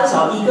selves,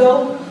 our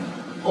ego,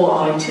 or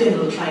our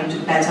internal, trying to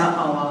better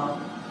our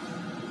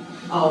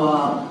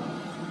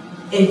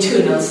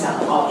internal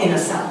self, our inner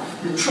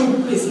self, the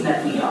true person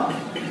that we are.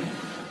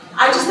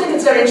 I just think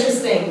it's very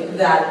interesting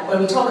that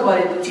when we talk about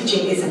it, the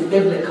teaching isn't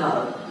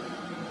biblical.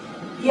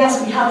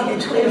 Yes, we have the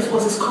intuitive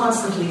forces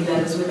constantly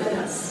that is within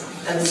us,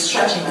 that is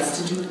stretching us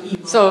to do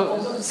evil.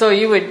 So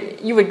you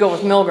would go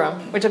with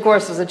Milgram, which of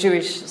course was a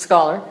Jewish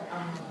scholar.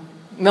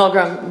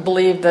 Milgram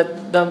believed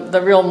that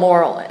the real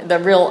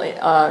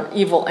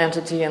evil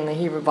entity in the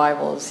Hebrew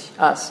Bible is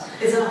us.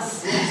 Is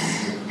us,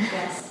 yes.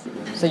 Yes.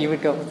 So you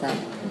would go with that.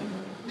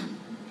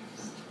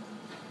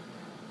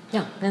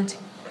 Yeah, Nancy.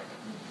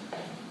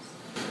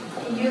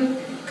 You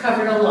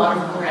covered a lot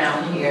of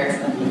ground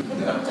here.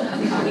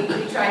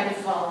 We tried to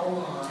follow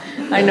along.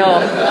 I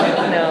know.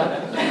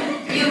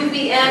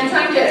 I'm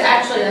trying to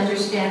actually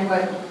understand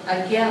what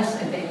I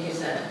think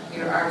is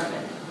your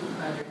argument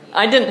underneath.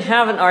 I didn't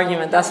have an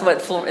argument. That's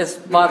what is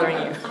bothering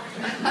you.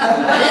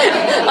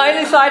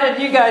 I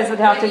decided you guys would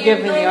have to give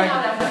me the argument. You laid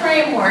out a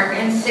framework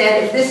and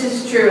said, if this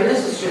is true, and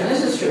this is true, and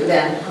this is true,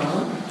 then,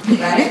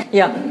 right?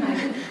 Yeah.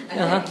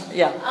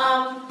 Yeah.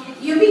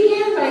 You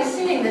began by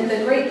saying that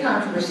the Great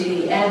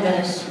Controversy, the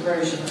Adventist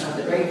version of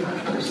the Great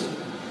Controversy,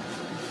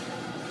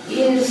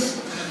 is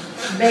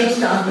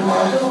based on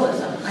moral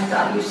dualism. I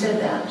thought you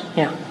said that.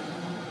 Yeah.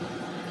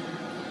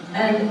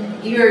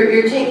 And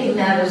you're taking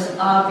that as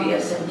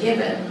obvious and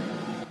given.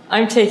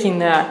 I'm taking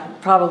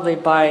that probably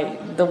by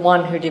the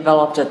one who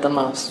developed it the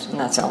most, and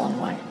that's Ellen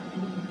White.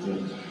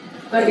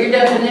 But your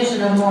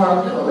definition of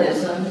moral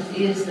dualism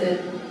is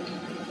that,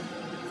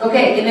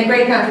 okay, in the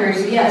great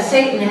controversy, yes,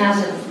 Satan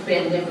hasn't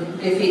been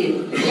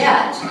defeated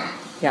yet.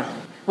 Yeah.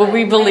 Well,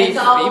 we believe it's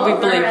all we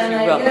over believe and he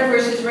the will.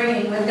 universe is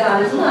reigning with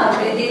God as love.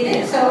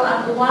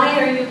 So why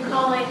are you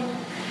calling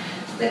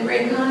the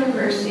great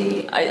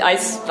controversy? I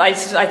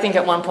think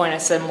at one point I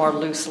said more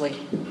loosely.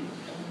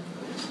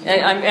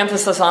 I'm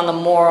emphasis on the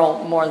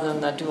moral more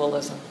than the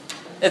dualism.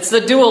 It's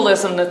the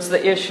dualism that's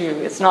the issue.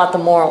 It's not the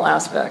moral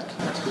aspect.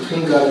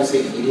 Between God and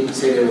Satan, you didn't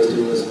say there was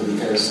dualism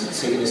because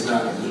Satan is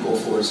not an equal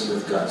force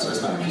with God. So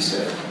that's not what you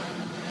said.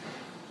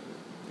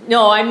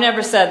 No, I've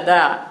never said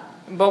that.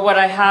 But what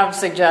I have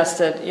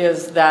suggested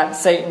is that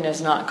Satan is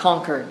not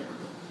conquered.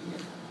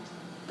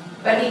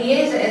 But he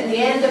is at the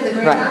end of the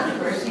great Right.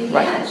 controversy.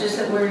 Right. Yeah, it's just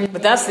that we're...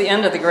 But that's the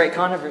end of the great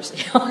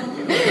controversy.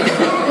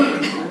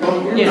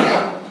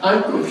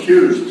 I'm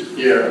confused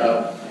here.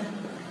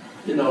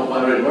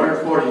 What I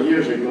learned 40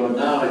 years ago,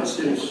 now it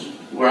seems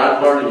we're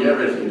out learning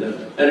everything.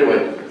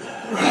 Anyway,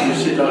 you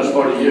see, that was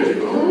 40 years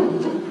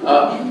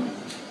ago.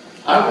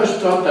 I was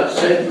taught that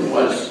Satan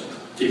was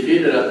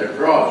defeated at the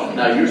cross.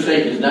 Now you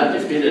say he's not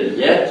defeated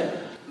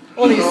yet?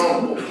 Well,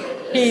 Some of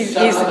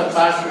the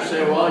pastors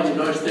say, well,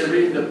 if they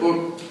read the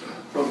book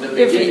from the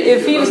beginning,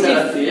 if you he's look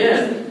at the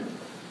end,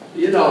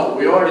 we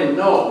already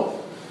know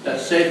that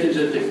Satan is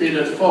a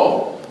defeated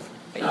foe.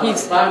 Now,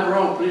 if I'm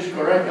wrong, please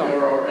correct me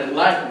or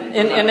enlighten me.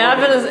 in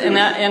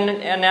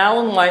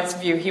Alan White's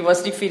view, he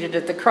was defeated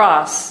at the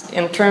cross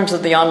in terms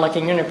of the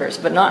onlooking universe,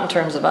 but not in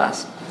terms of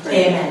us.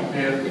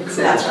 Amen.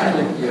 That's right.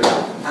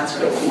 That's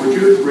right. Would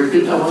you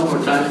repeat that one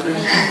more time,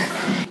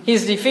 please?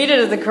 He's defeated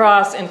at the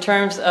cross in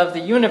terms of the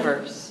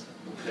universe,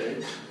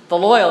 Okay. the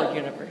loyal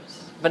universe,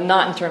 but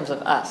not in terms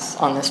of us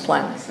on this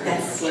planet.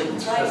 Yes,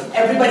 that's right.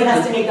 Everybody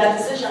has to make that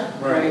decision.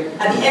 Right.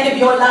 At the end of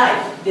your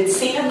life, did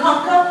Satan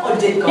conquer or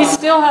did God? He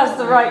still has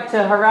the right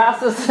to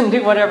harass us and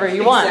do whatever he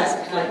wants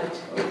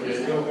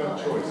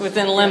Exactly.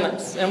 within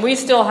limits, and we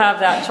still have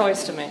that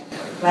choice to make.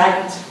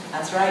 Right.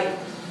 That's right.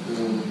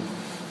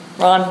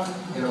 Ron?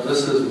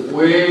 This is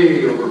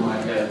way over my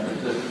head.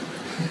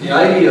 The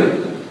idea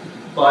of the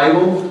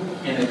Bible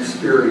and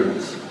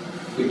experience,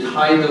 we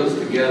tie those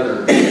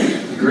together.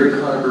 The great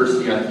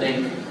controversy, I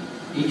think,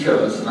 each of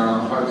us in our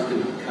own hearts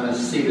could kind of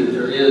see that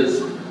there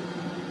is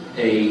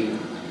a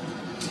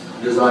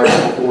desire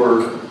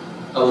for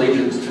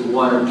allegiance to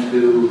one or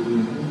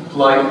two,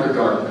 light or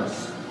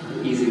darkness,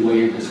 the easy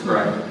way to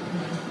describe it.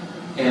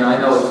 And I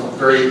know it's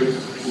very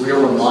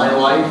real in my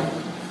life.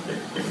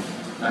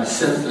 I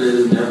sense that it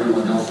is in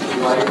everyone else's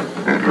life.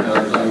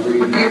 As I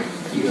read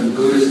even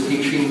Buddhist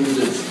teachings,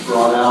 it's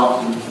brought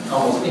out in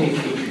almost any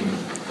teaching.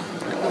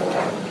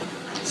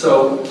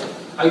 So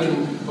I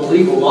can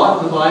believe a lot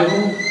in the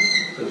Bible,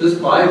 but this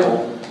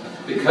Bible,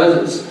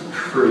 because it's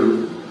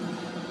true,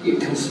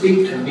 it can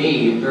speak to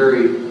me in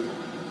very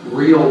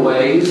real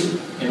ways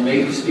and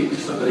maybe speak to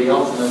somebody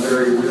else in a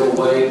very real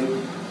way,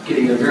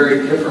 getting a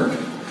very different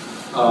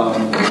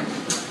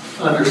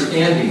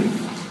understanding,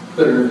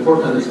 but an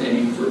important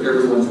understanding for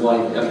everyone's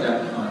life at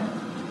that time.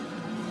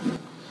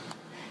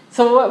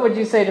 So what would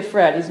you say to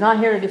Fred? He's not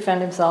here to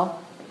defend himself.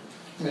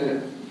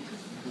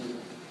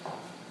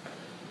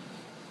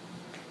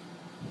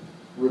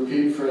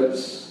 Repeat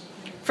Fred's.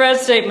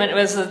 Fred's statement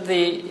was that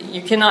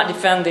you cannot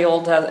defend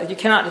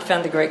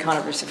the great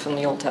controversy from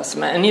the Old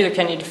Testament, and neither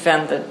can you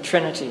defend the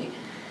Trinity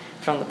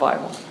from the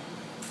Bible.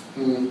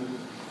 Don't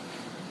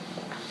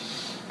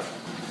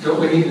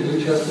we need the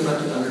New Testament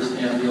to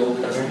understand the Old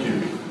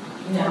Testament?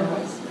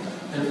 No.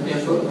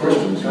 And for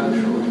Christians,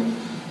 actually.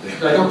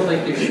 I don't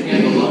think they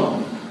stand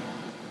alone.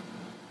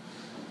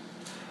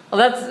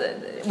 Well,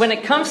 that's when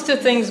it comes to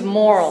things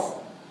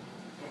moral.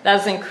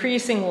 That's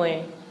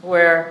increasingly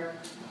where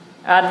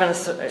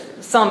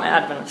some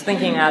Adventists,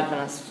 thinking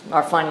Adventists,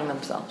 are finding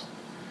themselves.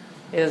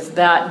 Is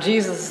that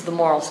Jesus is the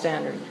moral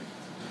standard,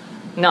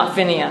 not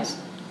Phineas.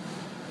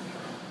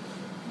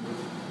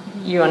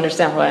 You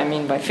understand what I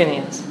mean by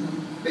Phineas?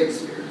 Big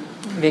spear.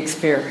 Big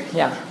spear,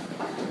 yeah.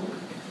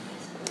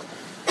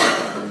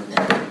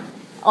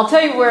 I'll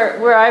tell you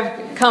where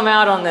I've come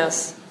out on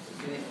this.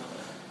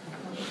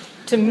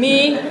 To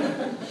me,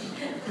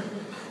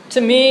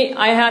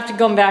 I have to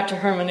go back to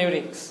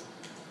hermeneutics.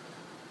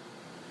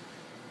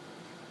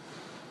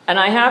 And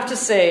I have to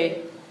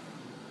say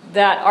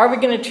that are we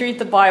going to treat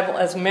the Bible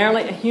as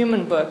merely a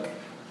human book,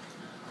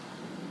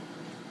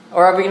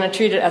 or are we going to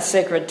treat it as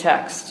sacred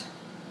text?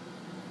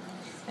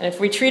 And if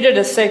we treat it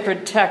as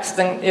sacred text,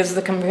 then is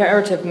the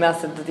comparative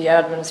method that the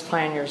Adventist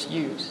pioneers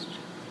used,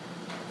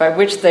 by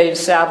which they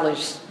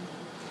established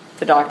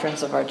the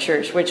doctrines of our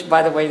church, which,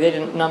 by the way, they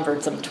didn't number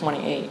them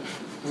 28.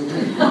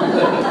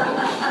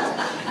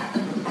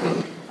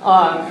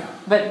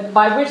 But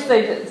by which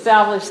they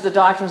established the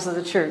doctrines of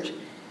the church,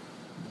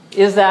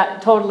 is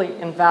that totally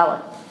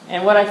invalid?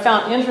 And what I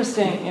found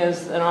interesting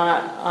is that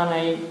on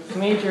a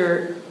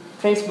major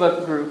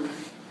Facebook group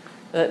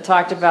that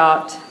talked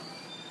about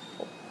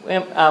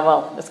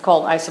well, it's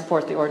called I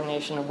Support the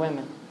Ordination of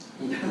Women.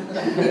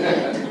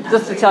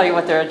 Just to tell you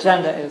what their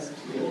agenda is.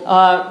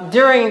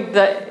 During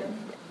the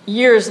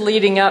years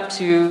leading up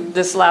to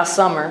this last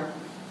summer,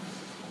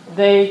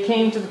 they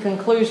came to the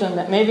conclusion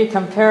that maybe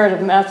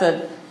comparative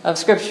method of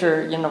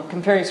Scripture,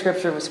 comparing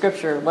Scripture with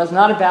Scripture, was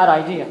not a bad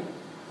idea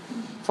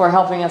for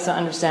helping us to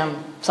understand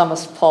some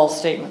of Paul's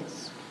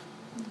statements.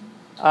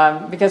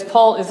 Because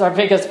Paul is our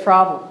biggest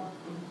problem.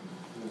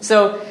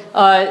 So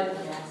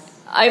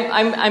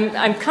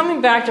I'm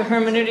coming back to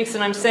hermeneutics,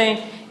 and I'm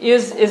saying,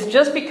 is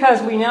just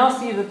because we now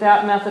see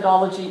that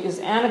methodology is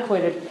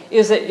antiquated,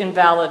 is it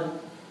invalid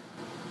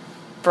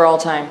for all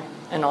time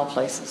and all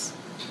places?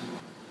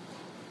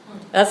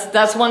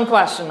 That's one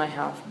question I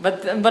have.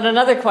 But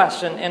another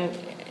question,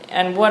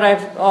 and what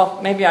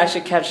maybe I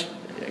should catch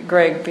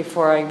Greg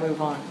before I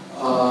move on.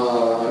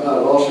 I'm not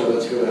at all sure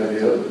that's a good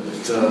idea,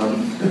 but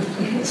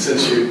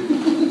since you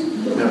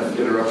have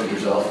interrupted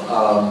yourself.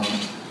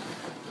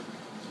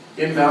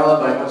 Invalid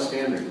by what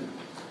standard?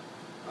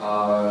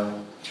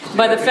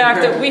 By the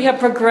fact that we have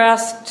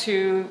progressed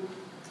to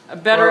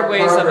better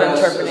ways of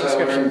interpreting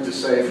Scripture. As I learned to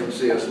say from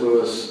C.S.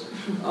 Lewis,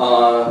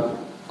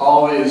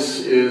 always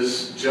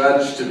is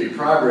judged to be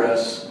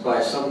progress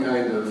by some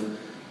kind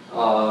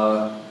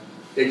of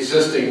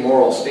existing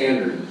moral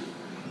standard.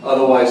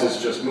 Otherwise,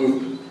 it's just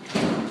movement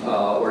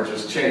or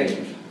just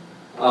change.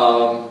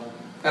 And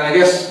I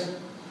guess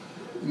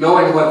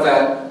knowing what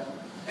that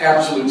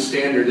absolute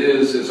standard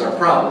is our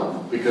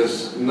problem,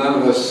 because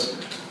none of us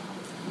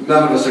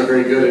are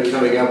very good at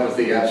coming up with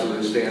the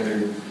absolute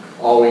standard.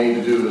 All we need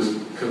to do is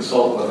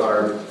consult with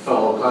our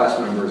fellow class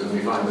members, and we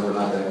find that we're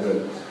not that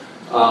good.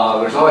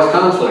 There's always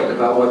conflict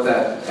about what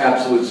that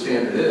absolute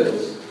standard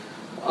is.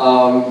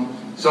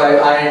 So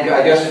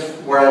I guess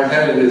where I'm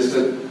headed is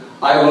that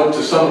I look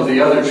to some of the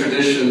other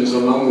traditions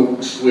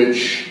amongst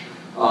which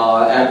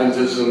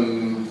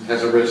Adventism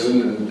has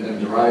arisen and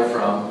derived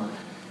from.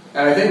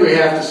 And I think we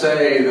have to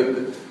say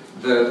that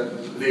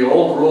the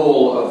old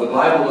rule of the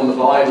Bible and the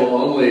Bible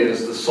only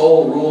as the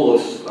sole rule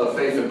of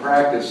faith and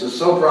practice is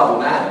so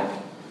problematic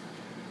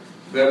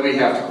that we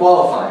have to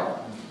qualify it.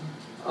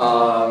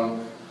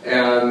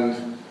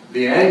 And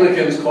the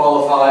Anglicans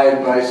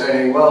qualified by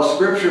saying, well,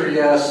 Scripture,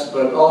 yes,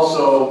 but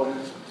also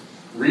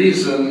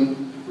reason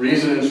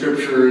in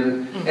Scripture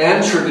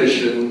and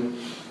tradition.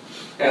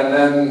 And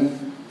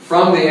then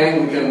from the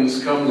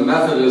Anglicans come the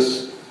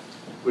Methodists,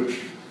 which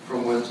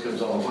from whence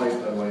comes Ellen White,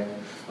 by the way.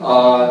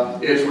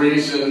 It's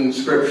reason,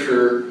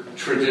 Scripture,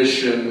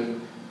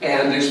 tradition,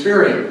 and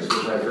experience,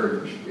 which I've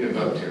heard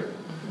invoked here.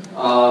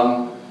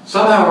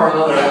 Somehow or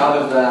another, out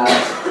of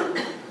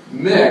that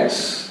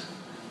mix,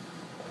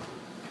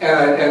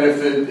 and if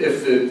the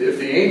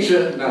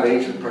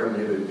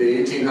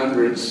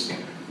 1800s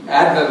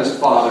Adventist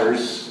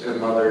fathers and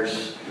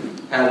mothers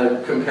had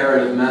a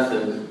comparative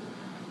method,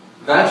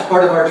 that's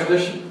part of our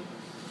tradition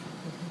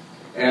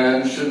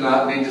and should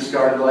not be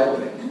discarded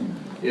lightly.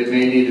 It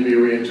may need to be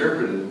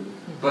reinterpreted.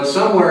 But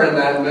somewhere in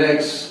that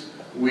mix,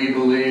 we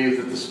believe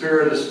that the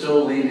Spirit is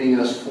still leading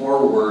us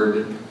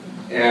forward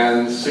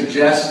and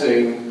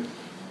suggesting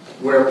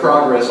where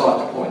progress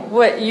ought to point.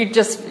 What you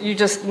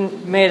just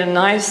made a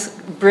nice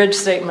bridge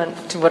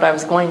statement to what I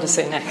was going to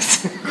say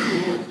next.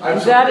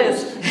 And that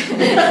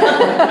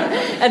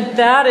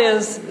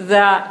is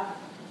that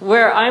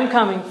where I'm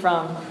coming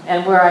from,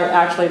 and where I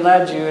actually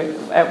led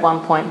you at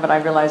one point, but I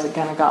realized it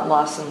kind of got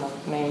lost in the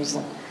maze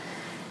and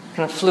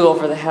kind of flew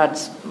over the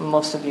heads,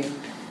 most of you,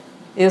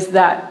 is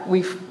that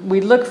we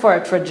look for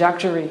a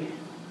trajectory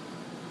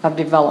of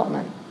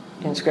development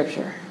in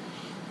Scripture.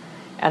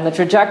 And the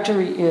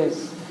trajectory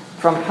is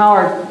from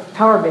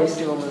power-based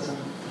dualism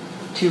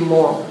to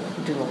moral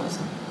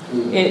dualism.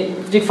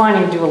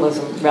 Defining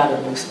dualism rather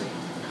loosely.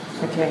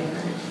 Okay?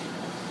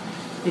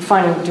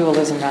 Defining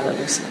dualism rather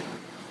loosely.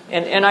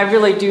 And I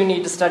really do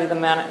need to study the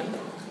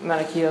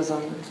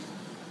Manichaeism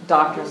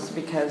doctrines,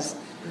 because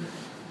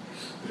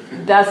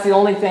that's the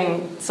only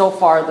thing so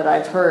far that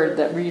I've heard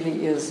that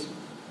really is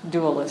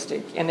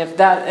dualistic. And if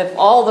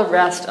all the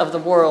rest of the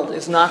world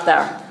is not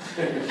there,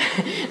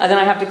 and then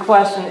I have to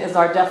question, is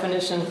our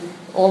definition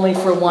only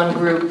for one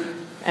group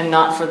and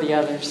not for the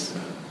others?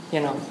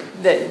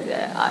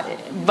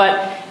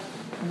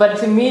 But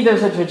to me,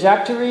 there's a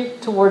trajectory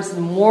towards the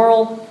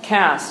moral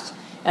caste,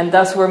 and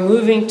thus we're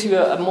moving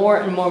to a more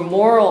and more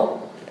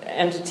moral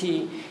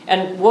entity.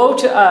 And woe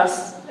to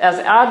us as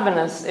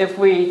Adventists if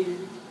we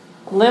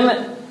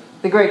limit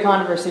the great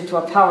controversy to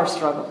a power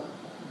struggle.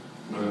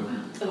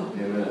 Amen.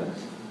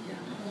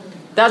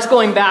 That's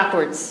going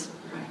backwards.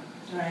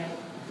 Right.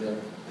 Yeah.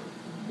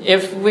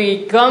 If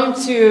we come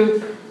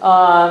to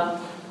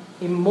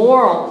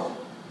immoral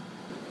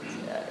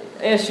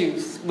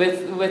issues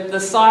with the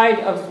side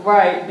of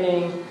right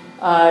being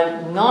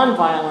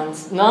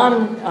non-violence,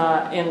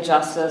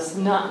 non-injustice,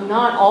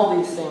 not all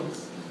these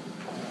things,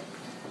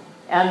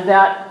 and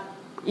that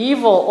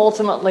evil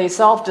ultimately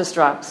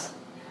self-destructs,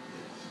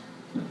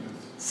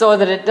 so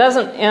that it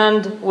doesn't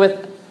end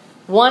with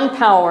one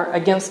power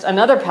against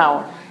another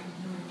power,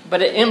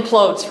 but it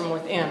implodes from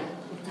within.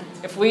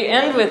 if we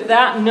end with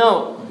that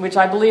note, which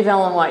I believe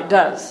Ellen White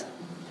does,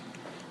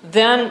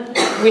 then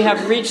we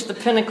have reached the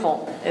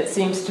pinnacle, it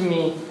seems to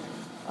me,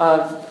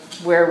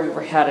 of where we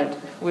were headed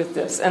with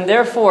this. And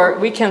therefore,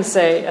 we can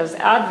say, as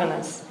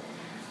Adventists,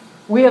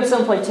 we have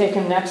simply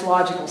taken next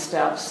logical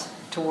steps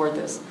toward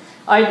this.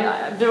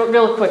 I do it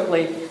real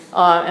quickly,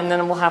 and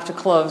then we'll have to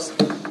close.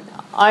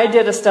 I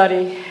did a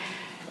study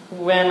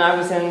when I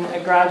was in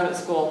a graduate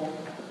school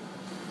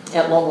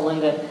at Loma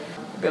Linda.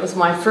 It was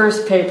my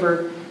first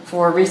paper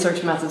for a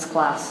research methods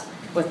class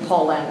with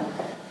Paul Landon.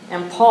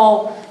 And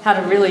Paul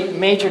had a really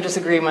major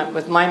disagreement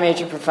with my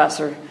major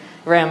professor,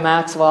 Graham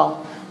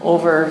Maxwell,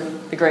 over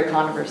the Great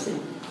Controversy.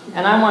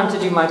 And I wanted to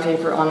do my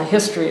paper on the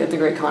history of the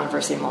Great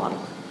Controversy model.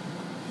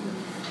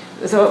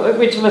 So,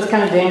 which was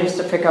kind of dangerous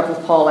to pick up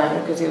with Paul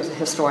Landon because he was a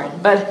historian.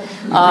 But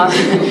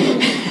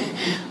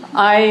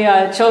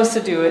I chose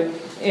to do it.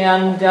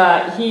 And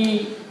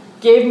he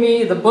gave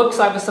me the books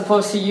I was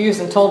supposed to use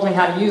and told me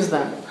how to use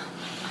them,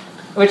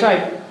 which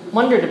I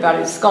wondered about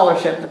his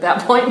scholarship at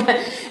that point.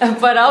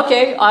 But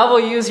okay, I will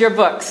use your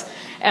books.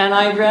 And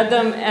I read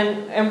them,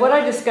 and what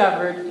I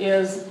discovered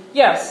is,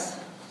 yes,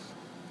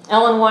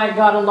 Ellen White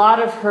got a lot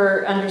of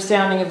her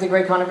understanding of the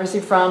Great Controversy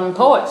from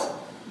poets.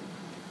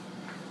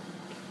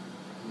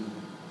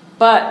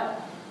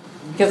 But,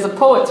 because the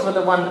poets were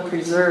the one that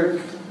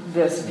preserved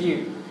this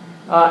view.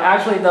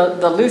 Actually,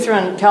 the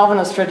Lutheran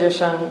Calvinist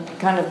tradition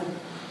kind of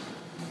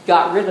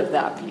got rid of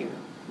that view.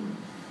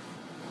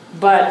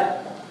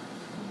 But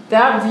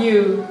that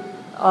view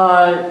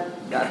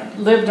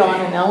lived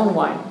on in Ellen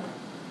White.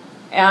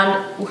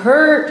 And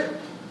her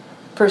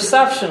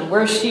perception,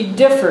 where she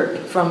differed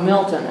from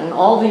Milton and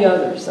all the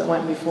others that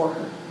went before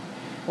her,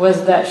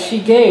 was that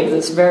she gave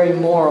this very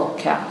moral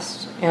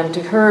cast. And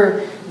to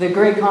her, the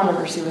Great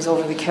Controversy was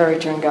over the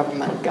character and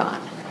government of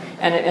God.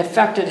 And it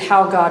affected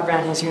how God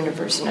ran his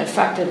universe, and it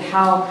affected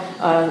how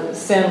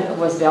sin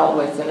was dealt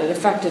with, and it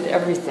affected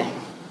everything.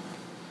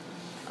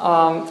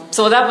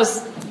 So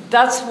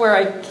that's where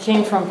I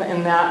came from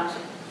in that.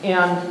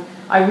 And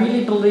I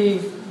really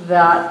believe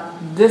that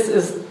this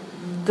is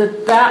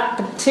that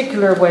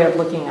particular way of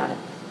looking at it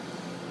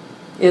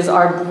is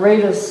our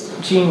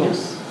greatest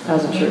genius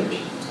as a church.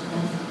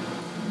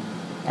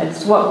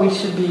 It's what we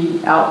should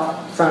be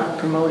out front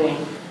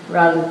promoting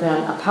rather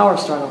than a power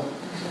struggle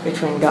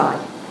between God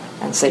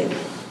and Satan.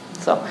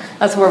 So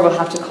that's where we'll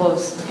have to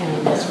close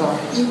in this one.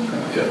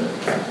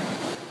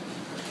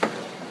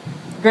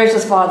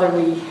 Gracious Father,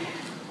 we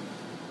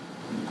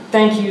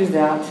thank you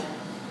that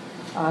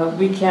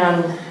we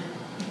can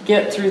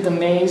get through the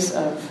maze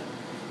of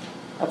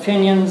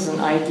opinions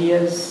and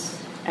ideas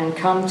and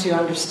come to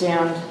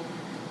understand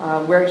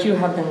where you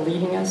have been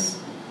leading us.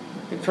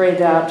 We pray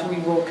that we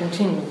will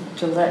continue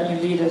to let you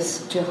lead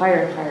us to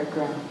higher and higher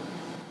ground.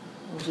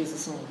 In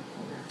Jesus' name.